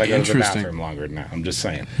 sometimes I go to the bathroom longer than that. I'm just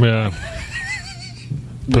saying. Yeah.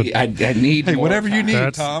 I need Hey, more whatever you time.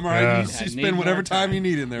 need, Tom. All right, yeah. you I spend need whatever more time you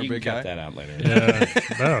need in there, You big can guy. cut that out later.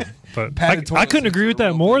 No, but Padded I toilet couldn't seats agree with are a that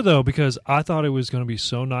real more thing. though, because I thought it was going to be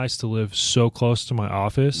so nice to live so close to my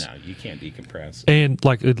office. No, you can't decompress. And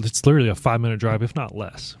like it's literally a 5-minute drive, if not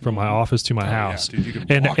less, from my office to my house. Yeah, dude, you can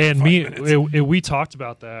and walk in and 5 me, minutes. we talked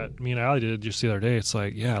about that. Me and Allie did just the other day. It's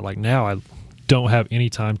like, yeah, like now I don't have any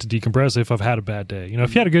time to decompress if I've had a bad day. You know,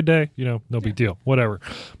 if you had a good day, you know, no big deal, whatever.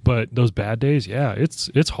 But those bad days, yeah,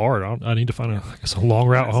 it's hard. I need to find a long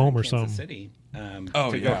route When I was home in or Kansas something. City,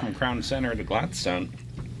 Oh, to yeah. go from Crown Center to Gladstone,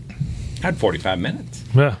 I had 45 minutes.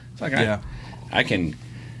 Yeah, It's like Yeah. I can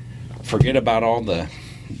forget about all the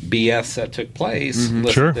BS that took place,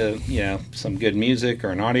 listen Sure. to some good music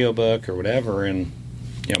or an audiobook or whatever, and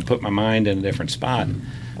put my mind in a different spot.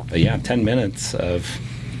 But yeah, 10 minutes of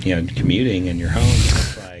commuting in your home.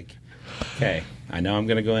 It's like, okay, I know I'm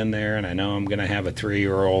going to go in there, and I know I'm going to have a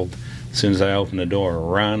 3-year-old as soon as I open the door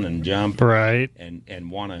run and jump right.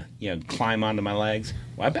 and want to climb onto my legs.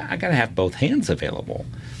 Well, I got to have both hands available.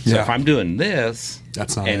 So Yeah. if I'm doing this,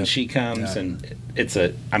 That's not and it. she comes Yeah.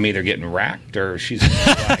 and I'm either getting racked or she's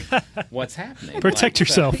like, "What's happening?" Protect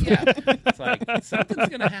yourself. So, yeah, it's like something's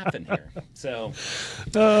going to happen here. So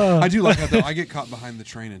I do like that, though. I get caught behind the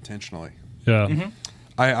train intentionally. Yeah. Mm-hmm.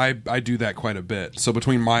 I do that quite a bit. So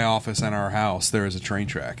between my office and our house, there is a train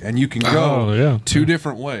track, and you can go Oh, yeah. 2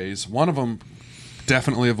 different ways. One of them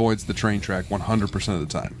definitely avoids the train track 100% of the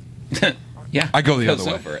time. yeah, I go the goes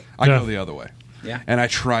other way. over it. I Yeah. go the other way. Yeah. And I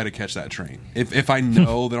try to catch that train. If I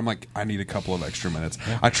know that I'm like, I need a couple of extra minutes,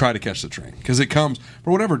 I try to catch the train. Because it comes,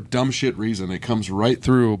 for whatever dumb shit reason, it comes right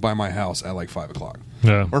through by my house at like 5 o'clock.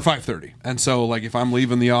 Yeah. Or 5:30. And so, like, if I'm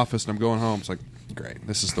leaving the office and I'm going home, it's like, great,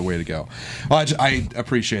 this is the way to go. Well, I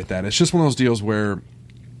appreciate that. It's just one of those deals where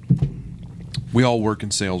we all work in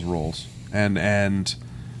sales roles. And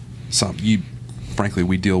frankly,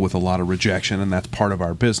 we deal with a lot of rejection, and that's part of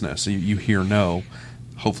our business. You hear no.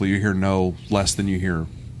 Hopefully you hear no less than you hear.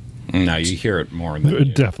 No, you hear it more than you.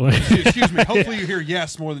 Definitely. Excuse me. Hopefully you hear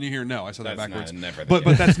yes more than you hear no. I said that That's backwards. never the But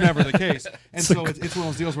case. that's never the case. And so it's one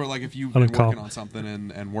of those deals where, like, if you've been Uncom- working on something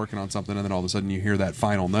and working on something, and then all of a sudden you hear that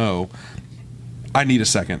final no, I need a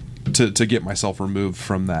second to get myself removed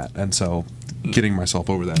from that. And so getting myself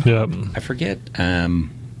over that. Yeah. I forget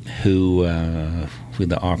who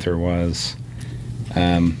the author was,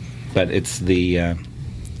 but it's the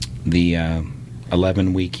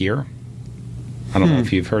 11-week year. I don't know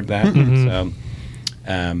if you've heard that. So,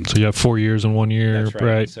 So you have 4 years and 1 year, that's right.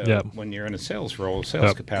 right? So Yeah. when you're in a sales role, sales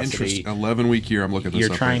Yep. capacity, Interesting. 11-week year. I'm looking this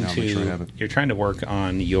you're up trying right now. Make sure I have it. you're trying to work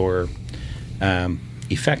on your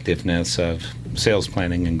effectiveness of sales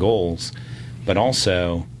planning and goals, but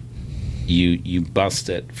also you bust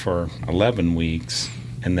it for 11 weeks,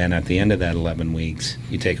 and then at the end of that 11 weeks,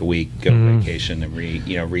 you take a week, go on vacation, and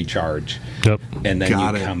recharge, Yep. and then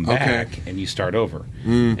Got you it. come Okay. back and you start over,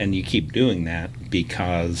 and you keep doing that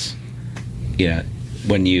because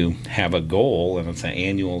when you have a goal and it's an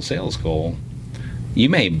annual sales goal, you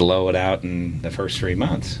may blow it out in the first 3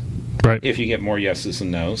 months Right. if you get more yeses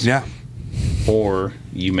and nos, Yeah. or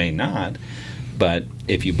you may not. But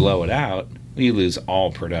if you blow it out, you lose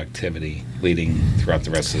all productivity leading throughout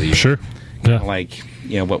the rest of the year. Sure. Yeah. Like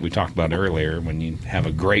what we talked about earlier, when you have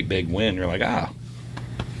a great big win, you're like,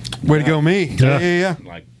 Way to go, me. Yeah. Yeah.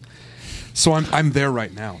 like So I'm there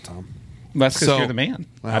right now, Tom. that's because So- you're the man.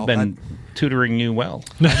 well, I've been tutoring you well.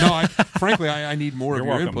 No, frankly, I need more You're of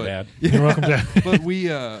your welcome, input. Dad. You're welcome, Dad.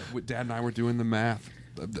 But Dad and I were doing the math.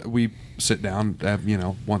 We sit down,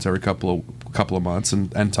 once every couple of months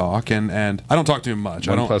and talk. And I don't talk to him much.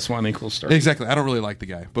 I 1 don't + 1 = 3. exactly. I don't really like the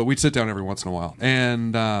guy, but we'd sit down every once in a while.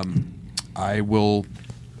 And I will,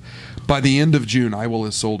 by the end of June, I will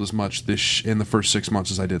have sold as much in the first 6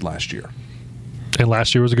 months as I did last year. And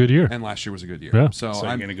last year was a good year. And last year was a good year. Yeah. So So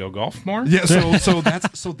you're I'm going to go golf more? yeah. So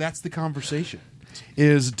that's the conversation.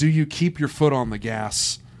 Is do you keep your foot on the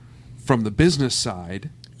gas from the business side?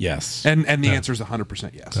 Yes. And the answer is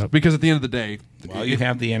 100% yes. Yep. Because at the end of the day, While you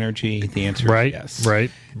have the energy, the answer Right. is yes.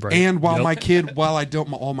 Right. and while Yep.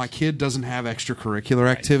 my kid doesn't have extracurricular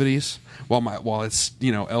activities, while it's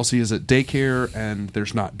Elsie is at daycare and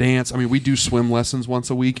there's not dance. I mean, we do swim lessons once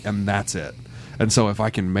a week and that's it. And so if I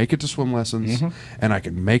can make it to swim lessons and I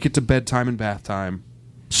can make it to bedtime and bath time,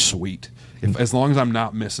 sweet. As long as I'm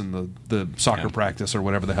not missing the soccer practice or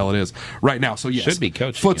whatever the hell it is right now. So yes, Should be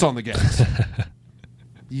coaching Foot's it. on the gas.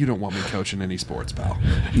 You don't want me coaching any sports, pal.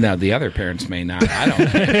 Now, the other parents may not. I don't.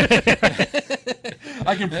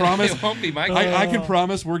 I can promise. It won't be my I can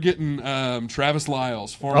promise we're getting Travis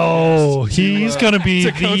Lyles. Oh, he's going to be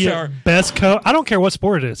to coach the our- best coach. I don't care what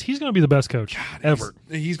sport it is. He's going to be the best coach ever.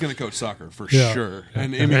 He's going to coach soccer for Yeah. sure,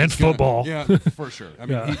 and football. Yeah, for sure. I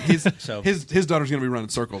mean, Yeah. his So- his daughter's going to be running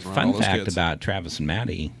circles around all Fun those fact kids. about Travis and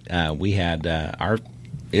Maddie, we had our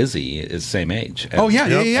Izzy is the same age. Oh,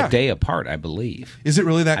 yeah. A day apart, I believe. Is it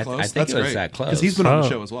really that I close? think That's it was great. that close. Because he's been on the Oh.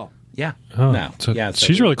 show as well. Yeah. Oh, No. so Yeah. So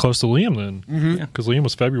she's really close to Liam then. Yeah. Because Liam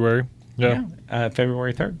was February. Yeah.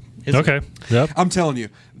 February 3rd. Izzy. Okay. Yep. I'm telling you,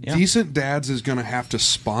 Yeah. Decent Dads is going to have to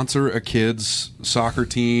sponsor a kid's soccer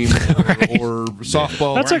team or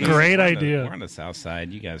softball. That's a or great We're idea. on the south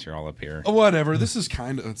side. You guys are all up here. whatever. This is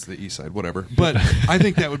kind of it's the east side, whatever. But I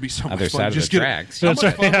think that would be so much Other fun. side of Just the get tracks. That's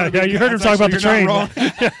much right. fun would Yeah, it be? you heard him That's talk about the actually-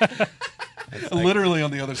 train. you're not wrong. Literally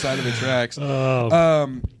on the other side of the tracks.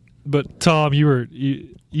 But Tom,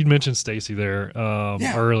 you mentioned Stacy there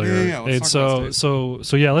earlier, yeah. Let's and talk about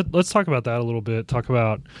so yeah, let's talk about that a little bit. Talk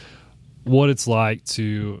about what it's like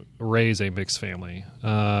to raise a mixed family,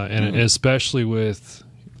 and especially with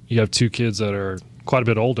you have two kids that are quite a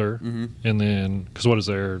bit older, and then because what is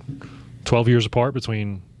there, 12 years apart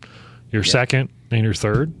between your second and your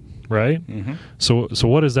third, right? Mm-hmm. So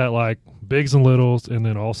what is that like, bigs and littles, and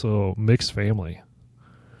then also mixed family?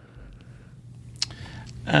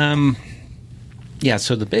 Yeah,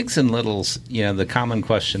 so the bigs and littles, the common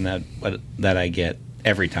question that I get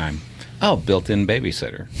every time, built-in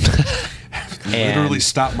babysitter. Literally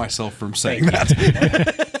stop myself from saying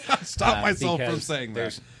that. Stop myself from because saying that.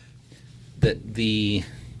 there's the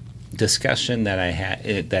discussion that I had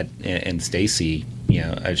and Stacy,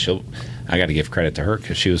 I got to give credit to her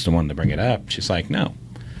because she was the one to bring it up. She's like, no,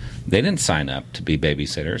 they didn't sign up to be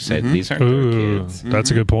babysitters. Said these aren't their kids.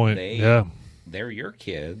 That's a good point. They're your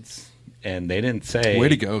kids, and they didn't say, Way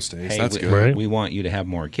to go, Stace. Hey, That's we, good. Right. we want you to have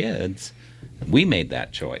more kids. We made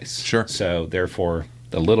that choice. Sure. So therefore,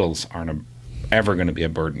 the littles aren't ever going to be a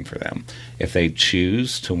burden for them. If they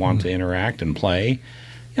choose to want to interact and play,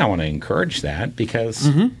 I want to encourage that because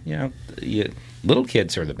little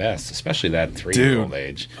kids are the best, especially that 3-year-old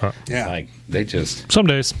age. Yeah. Like they just Some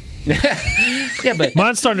days. yeah, but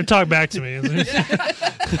Mine's starting to talk back to me.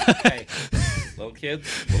 hey, little kids,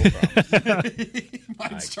 little problems.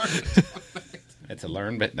 Mine started. It's a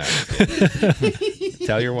learn, but no.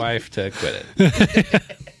 Tell your wife to quit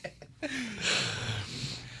it.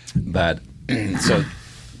 But so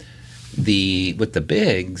with the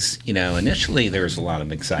bigs, initially there was a lot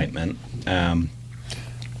of excitement,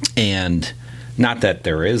 and not that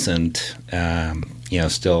there isn't,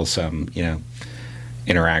 still some,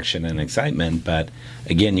 interaction and excitement. But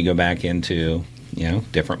again, you go back into,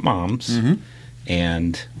 different moms,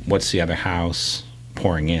 and what's the other house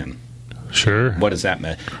pouring in? Sure. What does that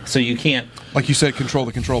mean? So you can't, Like you said, control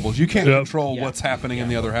the controllables. You can't Yep. control Yeah. what's happening in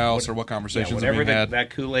the other house or what conversations are whatever being had. that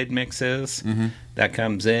Kool-Aid mix is, that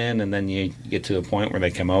comes in, and then you get to a point where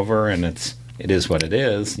they come over, and it is what it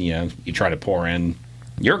is. You try to pour in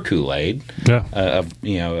your Kool-Aid Yeah. of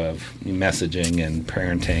messaging and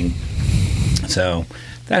parenting. So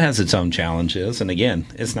that has its own challenges, and again,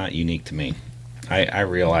 it's not unique to me. I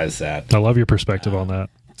realize that. I love your perspective on that.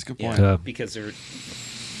 That's a good Yeah, point. Yeah. because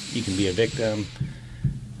you can be a victim.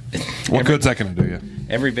 What good's that going to do you?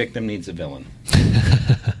 Every victim needs a villain.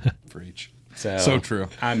 For each. So true.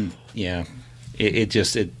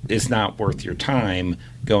 It's not worth your time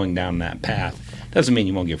going down that path. Doesn't mean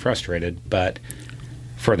you won't get frustrated, but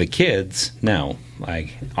for the kids, no.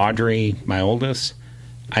 Like Audrey, my oldest,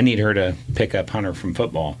 I need her to pick up Hunter from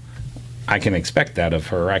football. I can expect that of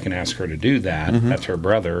her. I can ask her to do that. That's her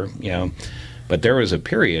brother, But there was a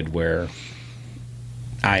period where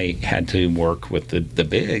I had to work with the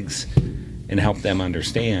bigs and help them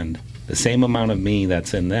understand the same amount of me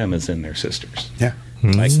that's in them is in their sisters. Yeah.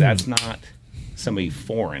 Like that's not somebody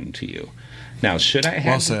foreign to you. Now, should I have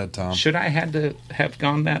Well said, Tom. Should I had to have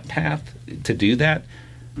gone that path to do that?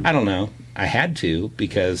 I don't know. I had to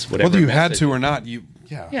because whatever. Whether you had message- to or not, I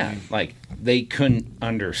yeah, mean, like they couldn't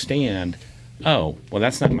understand. Oh, well,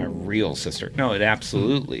 that's not my real sister. No, it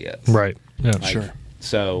absolutely is. Right. Yeah. Like, sure.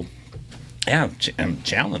 So, yeah,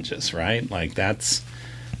 challenges, right? Like that's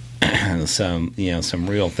some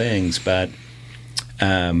real things, but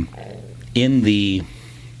in the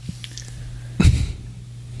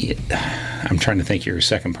I'm trying to think of your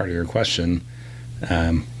second part of your question.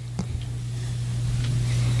 The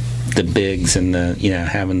bigs and the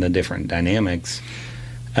having the different dynamics.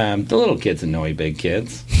 The little kids annoy big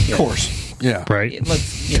kids. Of course. Yeah. Right.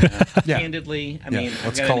 Let's Yeah. candidly. I mean,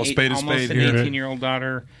 Let's I've got call an a spade a almost spade an here. 18-year-old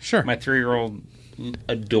daughter. Sure. My 3-year-old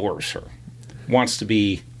adores her, wants to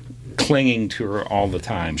be clinging to her all the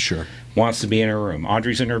time. Sure. Wants to be in her room.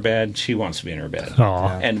 Audrey's in her bed. She wants to be in her bed.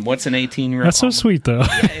 Aw. And what's an 18-year-old? That's so sweet, though.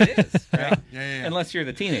 Yeah, it is. Right? Yeah. Unless you're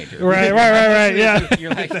the teenager. Right. Yeah.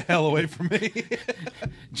 You're like, Get the hell away from me.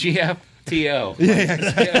 GFTO.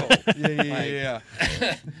 Yeah.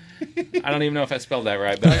 I don't even know if I spelled that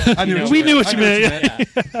right, but I knew We knew what you meant.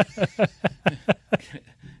 Yeah.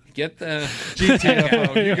 Get the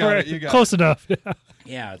GTFO. You got it. You got Close enough.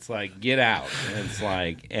 Yeah, it's like get out. And it's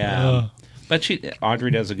like, but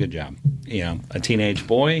Audrey does a good job. You know, a teenage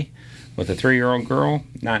boy with a 3-year-old girl,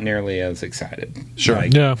 not nearly as excited. Sure.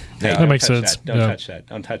 Like, Yeah, hey, that makes sense. Don't touch that.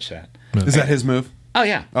 Don't touch that. it. Is that his move? Oh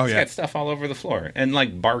yeah. Oh, He's yeah. got stuff all over the floor and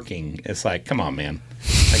like barking. It's like, come on, man.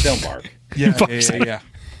 Like, don't bark. Yeah. But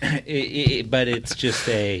it's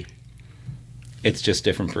just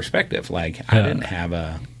different perspective. Like, I didn't have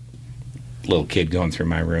a little kid going through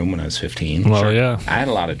my room when I was 15. Well, yeah. I had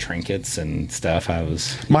a lot of trinkets and stuff.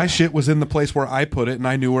 My shit was in the place where I put it, and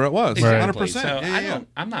I knew where it was. Exactly. 100%. So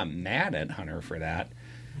I'm not mad at Hunter for that.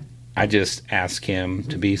 I just ask him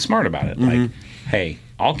to be smart about it. Like, hey,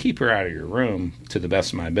 I'll keep her out of your room to the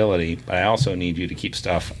best of my ability, but I also need you to keep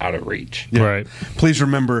stuff out of reach. Yeah. Right. Please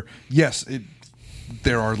remember, yes,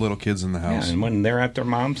 there are little kids in the house. Yeah, and when they're at their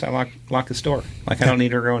mom's, I lock the door. Like, I don't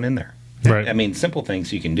need her going in there. Right. I mean, simple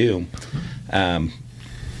things you can do.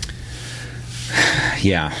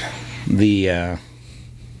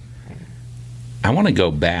 I want to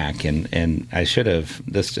go back, and I should have.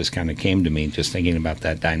 This just kind of came to me just thinking about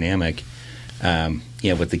that dynamic.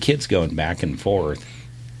 With the kids going back and forth,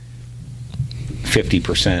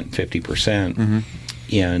 50%. Mm-hmm.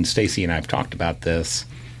 And Stacy and I have talked about this.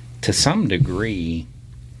 To some degree,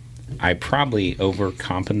 I probably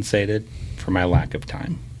overcompensated for my lack of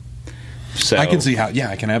time. So I can see how. Yeah,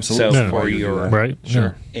 I can absolutely. So see why for you do your that. Right.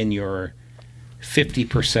 Sure. in your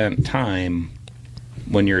 50% time,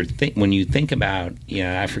 when you think about,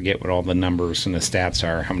 I forget what all the numbers and the stats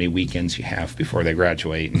are, how many weekends you have before they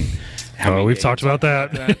graduate, and how many We've days. talked about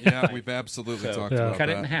that. Yeah, we've absolutely So talked about cut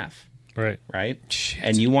that. it in half, Right. right? Shit.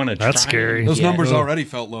 And you want to That's scary. Those numbers Ugh. already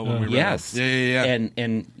felt low when we read Yes. them. Yeah.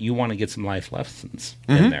 And you want to get some life lessons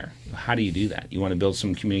in there. How do you do that? You want to build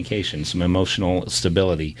some communication, some emotional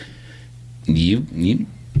stability. You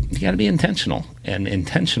got to be intentional, and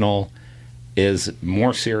intentional is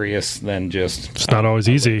more serious than just. It's not always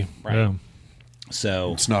easy. Right. Yeah.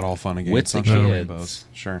 So It's not all fun and games. With the Sunshine and kids. rainbows.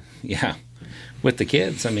 Sure. yeah, with the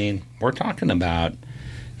kids, I mean, we're talking about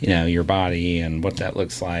your body and what that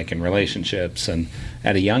looks like and relationships, and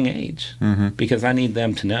at a young age, because I need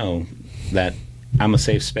them to know that I'm a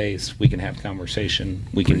safe space. We can have conversation.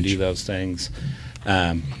 We can do those things,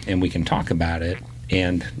 and we can talk about it.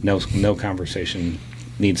 And no conversation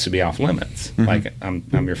needs to be off limits. Like, I'm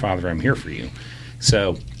your father. I'm here for you.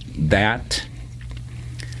 So that.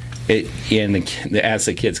 As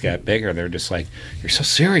the kids got bigger, they're just like, "You're so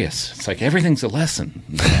serious." It's like everything's a lesson.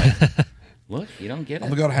 Like, look, you don't get it.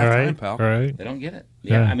 I'm going to go to halftime, Right. pal. Right. They don't get it.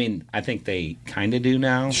 Yeah, Yeah. I mean, I think they kind of do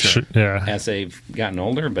now Yeah. as they've gotten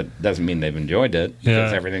older, but doesn't mean they've enjoyed it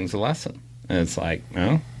because Yeah. everything's a lesson. And it's like,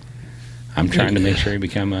 well, I'm trying to make sure you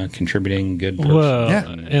become a contributing good person. Well, Yeah.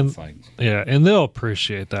 and and it's like, and they'll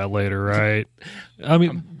appreciate that later, right? I mean,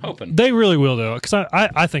 I'm hoping. they really will, though, because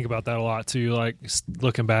I think about that a lot too. Like,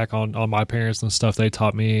 looking back on my parents and stuff they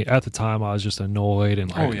taught me at the time, I was just annoyed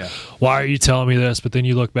and like, Oh, yeah. why are you telling me this? But then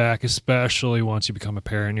you look back, especially once you become a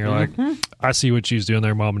parent, you're like, I see what she's doing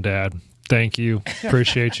there, mom and dad. Thank you,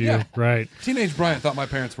 appreciate you. Yeah. Right? Teenage Bryant thought my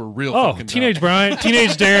parents were real. Oh, fucking teenage dumb. Bryant,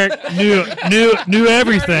 teenage Derek knew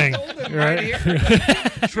everything. Right?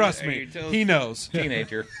 Trust me, he knows.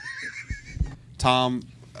 Teenager. Tom,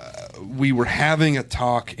 we were having a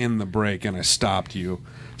talk in the break, and I stopped you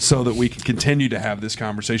so that we could continue to have this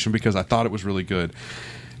conversation because I thought it was really good.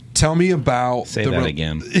 Tell me about Say that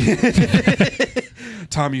again.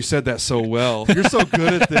 Tom, you said that so well. You're so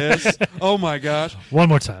good at this. Oh my gosh. One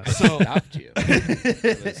more time. So Stopped you.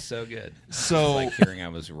 It was so good. So- It's like hearing I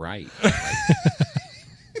was right.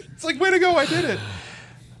 it's like, way to go, I did it.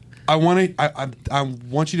 I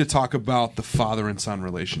want you to talk about the father and son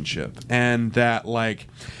relationship, and that, like,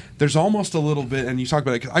 there's almost a little bit, and you talk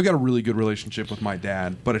about it, 'cause I've got a really good relationship with my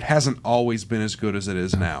dad, but it hasn't always been as good as it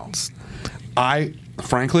is now.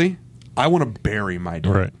 Frankly, I want to bury my dad.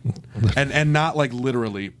 Right. And not like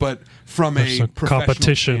literally, but from There's a a professional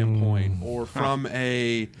competition. standpoint, or from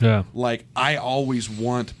a Yeah. like I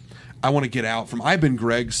want to get out from. I've been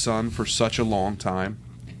Greg's son for such a long time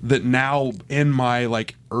that now in my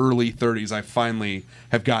like early 30s, I finally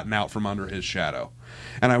have gotten out from under his shadow,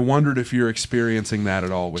 and I wondered if you're experiencing that at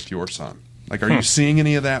all with your son. Like, are you seeing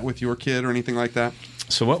any of that with your kid or anything like that?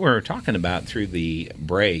 So what we were talking about through the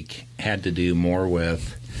break had to do more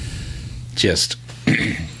with just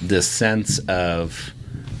this sense of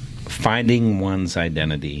finding one's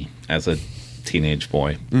identity as a teenage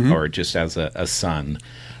boy or just as a son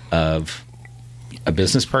of a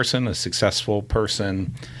business person, a successful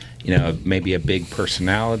person, maybe a big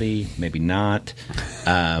personality, maybe not,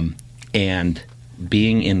 and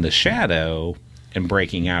being in the shadow and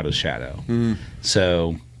breaking out of shadow.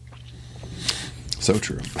 So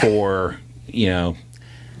true. For, there's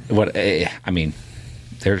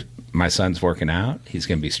my son's working out. He's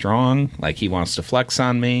going to be strong. Like, he wants to flex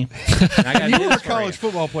on me. And I got You news were a for college you.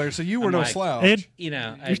 football player, so you were no slouch. And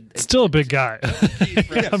You're still a big guy.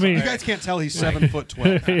 I mean, you guys can't tell he's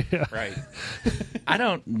 7'12". right. I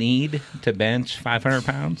don't need to bench 500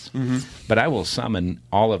 pounds, but I will summon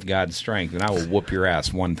all of God's strength, and I will whoop your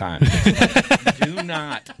ass one time. Do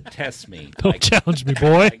not test me. Don't challenge me,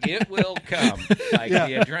 boy. Like, it will come. Like,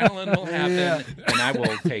 the adrenaline will happen, and I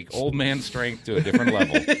will take old man strength to a different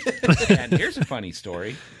level. And here's a funny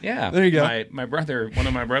story. Yeah. There you go. My brother, one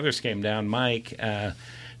of my brothers came down, Mike, to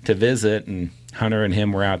visit, and Hunter and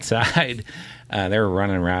him were outside. They were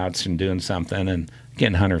running routes and doing something, and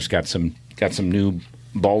again, Hunter's got some new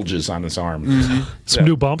bulges on his arms. Some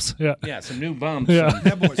new bumps. Yeah, some new bumps. Yeah.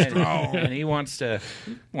 That boy's strong. And he wants to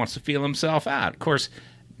feel himself out. Of course,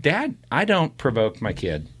 Dad, I don't provoke my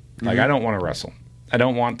kid. Like, I don't want to wrestle. I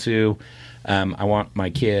don't want to. I want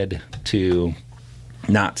my kid to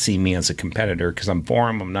not see me as a competitor because I'm for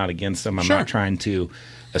him. I'm not against him. I'm not trying to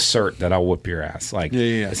assert that I'll whoop your ass. Like,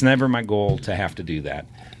 it's never my goal to have to do that,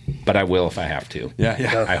 but I will if I have to.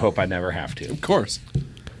 Yeah. I hope I never have to. Of course.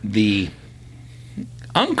 The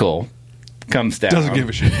uncle comes down. Doesn't give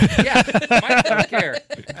a shit. Yeah, Mike doesn't care.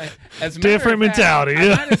 As a matter Different of fact, mentality. I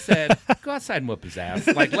might have said, go outside and whoop his ass.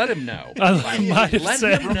 Like, let him know. might have Let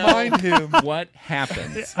said- him know Remind him. what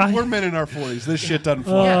happens. We're men in our 40s. This shit doesn't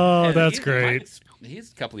fly. Oh, and that's great.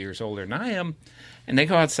 He's a couple of years older than I am. And they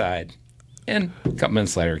go outside. And a couple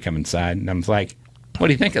minutes later, come inside. And I'm like, what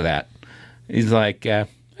do you think of that? He's like,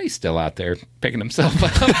 he's still out there picking himself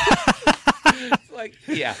up. It's like,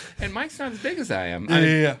 yeah. And Mike's not as big as I am.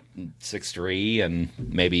 Yeah. 6'3" and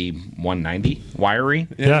maybe 190, wiry,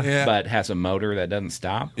 Yeah. but has a motor that doesn't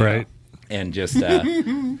stop. Right. And just,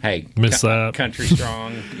 hey, Miss that. country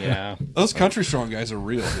strong, yeah. Those country strong guys are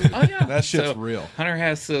real, dude. Oh, yeah. That shit's So, real. Hunter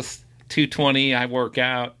has this 220. I work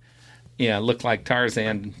out. Look like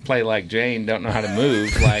Tarzan, play like Jane, don't know how to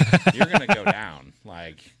move. Like, you're going to go down.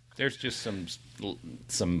 Like, there's just some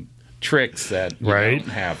tricks that you don't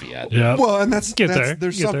have yet. Yeah. Well, and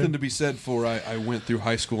There's something to be said for I went through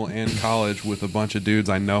high school and college with a bunch of dudes.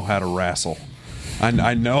 I know how to wrestle.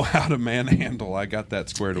 I know how to manhandle. I got that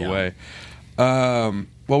squared away.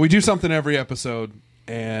 Well, we do something every episode,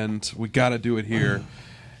 and we got to do it here.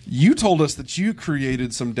 You told us that you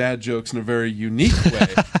created some dad jokes in a very unique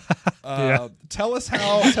way. Tell us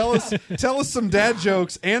some dad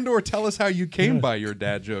jokes, or tell us how you came by your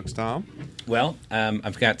dad jokes, Tom. Well,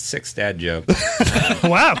 I've got 6 dad jokes.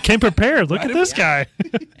 Wow, came prepared. Look at this guy.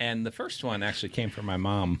 And the first one actually came from my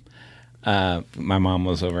mom. My mom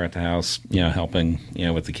was over at the house, helping,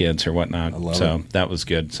 with the kids or whatnot. That was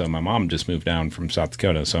good. So my mom just moved down from South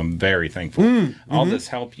Dakota. So I'm very thankful. All this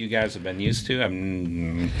help you guys have been used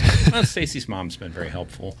to. Stacy's mom's been very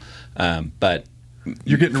helpful. But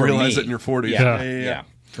You're getting to for realize me- it in your 40s. Yeah.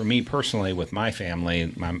 For me personally, with my family,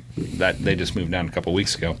 that they just moved down a couple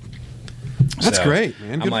weeks ago. That's So great,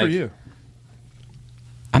 man. Good I'm for you.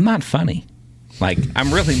 I'm not funny. Like,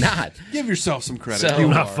 I'm really not. Give yourself some credit. So You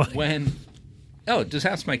not are. funny. just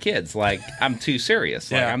ask my kids. Like, I'm too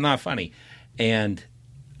serious. Like, Yeah. I'm not funny. And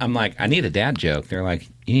I'm like, I need a dad joke. They're like,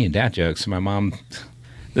 you need a dad joke. So my mom,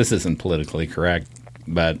 this isn't politically correct,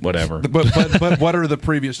 but whatever. But what are the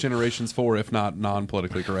previous generations for, if not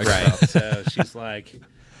non-politically correct Right. stuff? So she's like,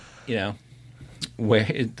 where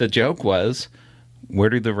the joke was, where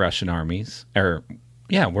do the Russians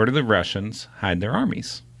hide their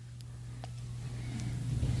armies?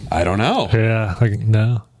 I don't know. Yeah,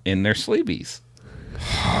 no. In their sleeveys.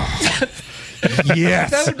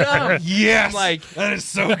 Yes. So dumb. Yes. I'm like, That is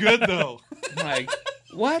so good, though. I'm like,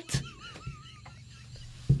 what?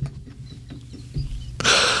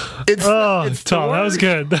 It's Oh, it's Tom, the that was word.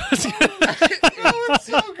 good. That was good. It's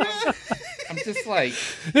so good. I'm just like,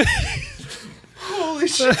 Holy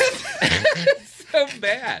shit. so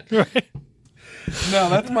bad. Right. No,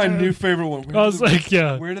 that's my new favorite one. I was like,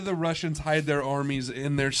 yeah. Where do the Russians hide their armies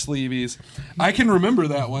in their sleeveys? I can remember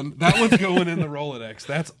that one. That one's going in the Rolodex.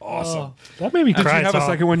 That's awesome. That made me Did cry. you have a Tom.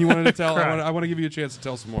 second one you wanted to tell? Cry. I want to give you a chance to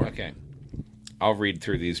tell some more. Okay. I'll read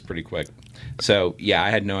through these pretty quick. So, yeah, I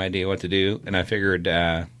had no idea what to do, and I figured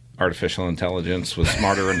artificial intelligence was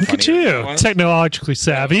smarter and Look funnier. at you, technologically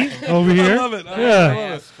savvy over here. I love it. I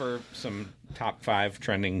asked for some top 5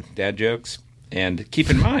 trending dad jokes. And keep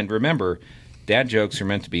in mind, remember, dad jokes are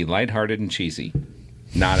meant to be lighthearted and cheesy,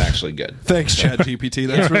 not actually good. Thanks, ChatGPT.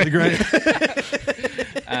 That's really great.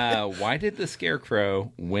 Why did the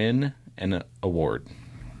Scarecrow win an award?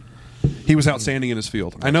 He was outstanding in his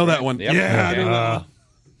field. I know that one. Yep. Yeah, I Okay. know that one.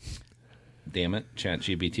 Damn it,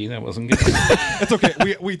 ChatGPT, that wasn't good. That's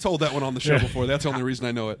okay. We told that one on the show before. That's the only reason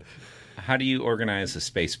I know it. How do you organize a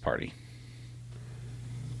space party?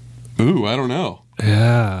 Ooh, I don't know.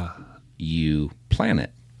 Yeah. You plan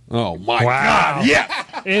it. Oh, my Wow. God.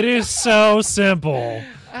 Yeah. It is so simple.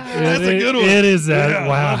 That's a good one. It is that. Yeah,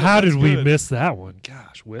 Wow. that's How did we good. miss that one?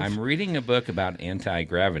 Gosh. Whiff. I'm reading a book about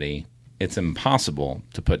anti-gravity. It's impossible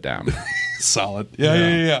to put down. Solid.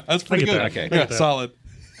 Yeah. That's pretty get good. that. Okay. Yeah, that. solid.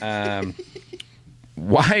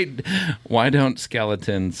 Why don't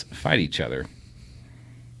skeletons fight each other?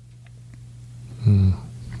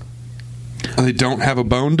 They don't have a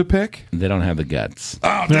bone to pick? They don't have the guts.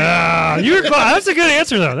 You were close. That's a good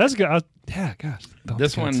answer, though. That's good. Yeah, gosh.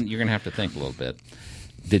 This one, you're going to have to think a little bit.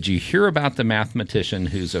 Did you hear about the mathematician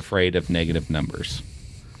who's afraid of negative numbers?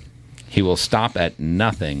 He will stop at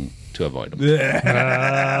nothing to avoid them.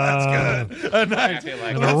 That's good. Nice.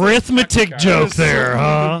 An arithmetic joke there, One of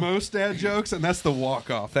huh? the most dad jokes, and that's the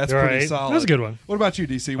walk-off. That's All pretty right. solid. That's a good one. What about you,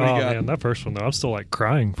 DC? What do Oh, you got? man, that first one, though. I'm still, like,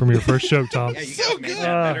 crying from your first joke, Tom. Yeah, you guys made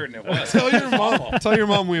that better than it was. Tell your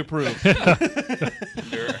mom we approve. They're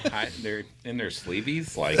in their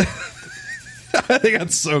sleeveys, like, I think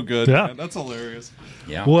that's so good. Yeah. Man. That's hilarious.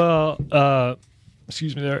 yeah. Well,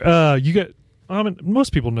 excuse me there. You get... I mean,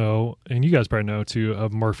 most people know, and you guys probably know, too,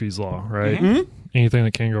 of Murphy's Law, right? Mm-hmm. Anything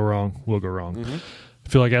that can go wrong will go wrong. Mm-hmm. I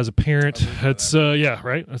feel like as a parent, it's,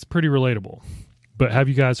 right? That's pretty relatable. But have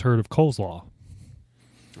you guys heard of Coleslaw?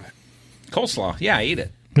 Coleslaw. Yeah, I eat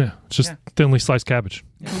it. Yeah, it's just thinly sliced cabbage.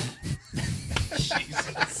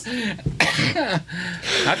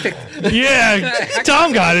 I picked. Yeah,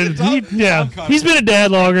 Tom got it. He's been a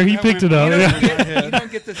dad longer. He picked it up. Yeah. You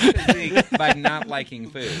don't get this physique by not liking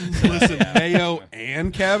food. Listen, mayo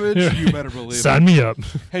and cabbage, you better believe Sign it. me up.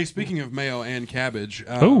 Hey, speaking of mayo and cabbage,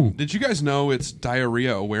 Oh. did you guys know it's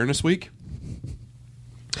Diarrhea Awareness Week?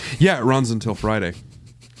 Yeah, it runs until Friday.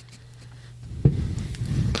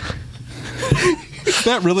 Is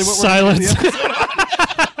that really what Silence. we're doing?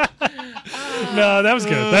 No, that was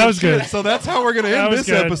good. That was good. So that's how we're going to That end was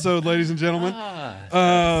this good. episode, ladies and gentlemen.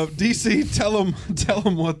 DC, tell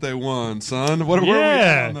them what they won, son. Where are we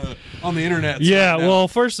on the internet? Yeah, right now? well,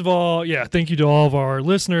 first of all, thank you to all of our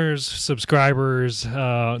listeners, subscribers,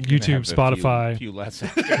 YouTube, Spotify. Few less.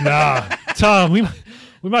 Nah, Tom, we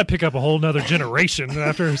might pick up a whole nother generation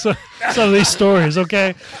after some of these stories,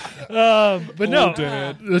 okay? But no,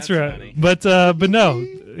 Dad. that's right. funny. But no,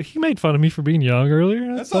 he made fun of me for being young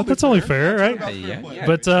earlier. That's only fair, right? Yeah.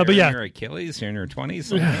 But you're yeah. in your Achilles, you're in your 20s.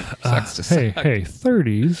 Sucks to Hey, suck.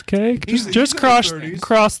 30s, okay? He's Just in cross his 30s.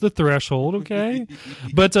 cross the threshold, okay?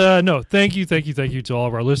 But no, thank you to all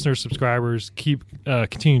of our listeners, subscribers. Keep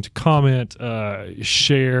continuing to comment,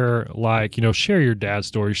 share, share your dad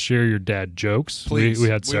stories, share your dad jokes. Please. We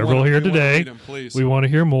had We several wanna- here we wanna today. read 'em, please. We want to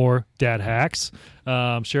hear more dad hacks.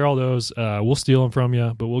 Share all those. We'll steal them from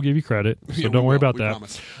you, but we'll give you credit. So Yeah, don't we worry will. about We that.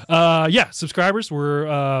 promise. Subscribers. We're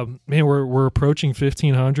approaching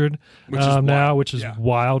 1,500 now, which is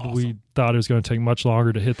wild. Awesome. We thought it was going to take much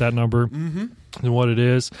longer to hit that number than what it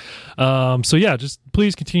is. Just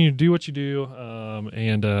please continue to do what you do,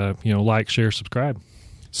 and like, share, subscribe.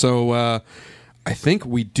 So I think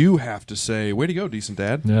we do have to say, way to go, decent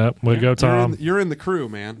dad. Yeah, way to go, Tom. You're in the crew,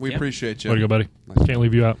 man. We appreciate you. Way to go, buddy. Can't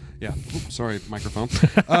leave you out. Yeah. Oops, sorry, microphone.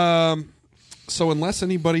 So unless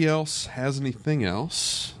anybody else has anything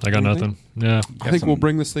else, I got nothing. Yeah. I think we'll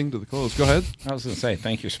bring this thing to the close. Go ahead. I was going to say,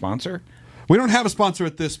 thank your sponsor. We don't have a sponsor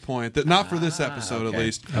at this point, not for this episode at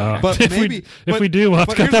least. But If maybe if we do, we'll have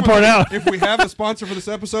to cut here's that one part thing. out. If we have a sponsor for this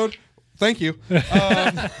episode, thank you.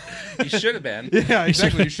 You should have been. Yeah,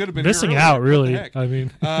 exactly. You should have been missing here out, earlier. What the really.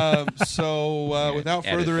 heck? I mean, Without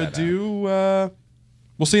Edit further that ado,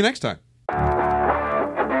 we'll see you next time.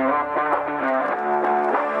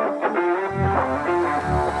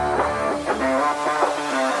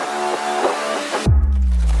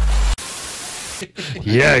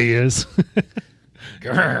 yeah, he is.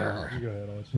 Grr.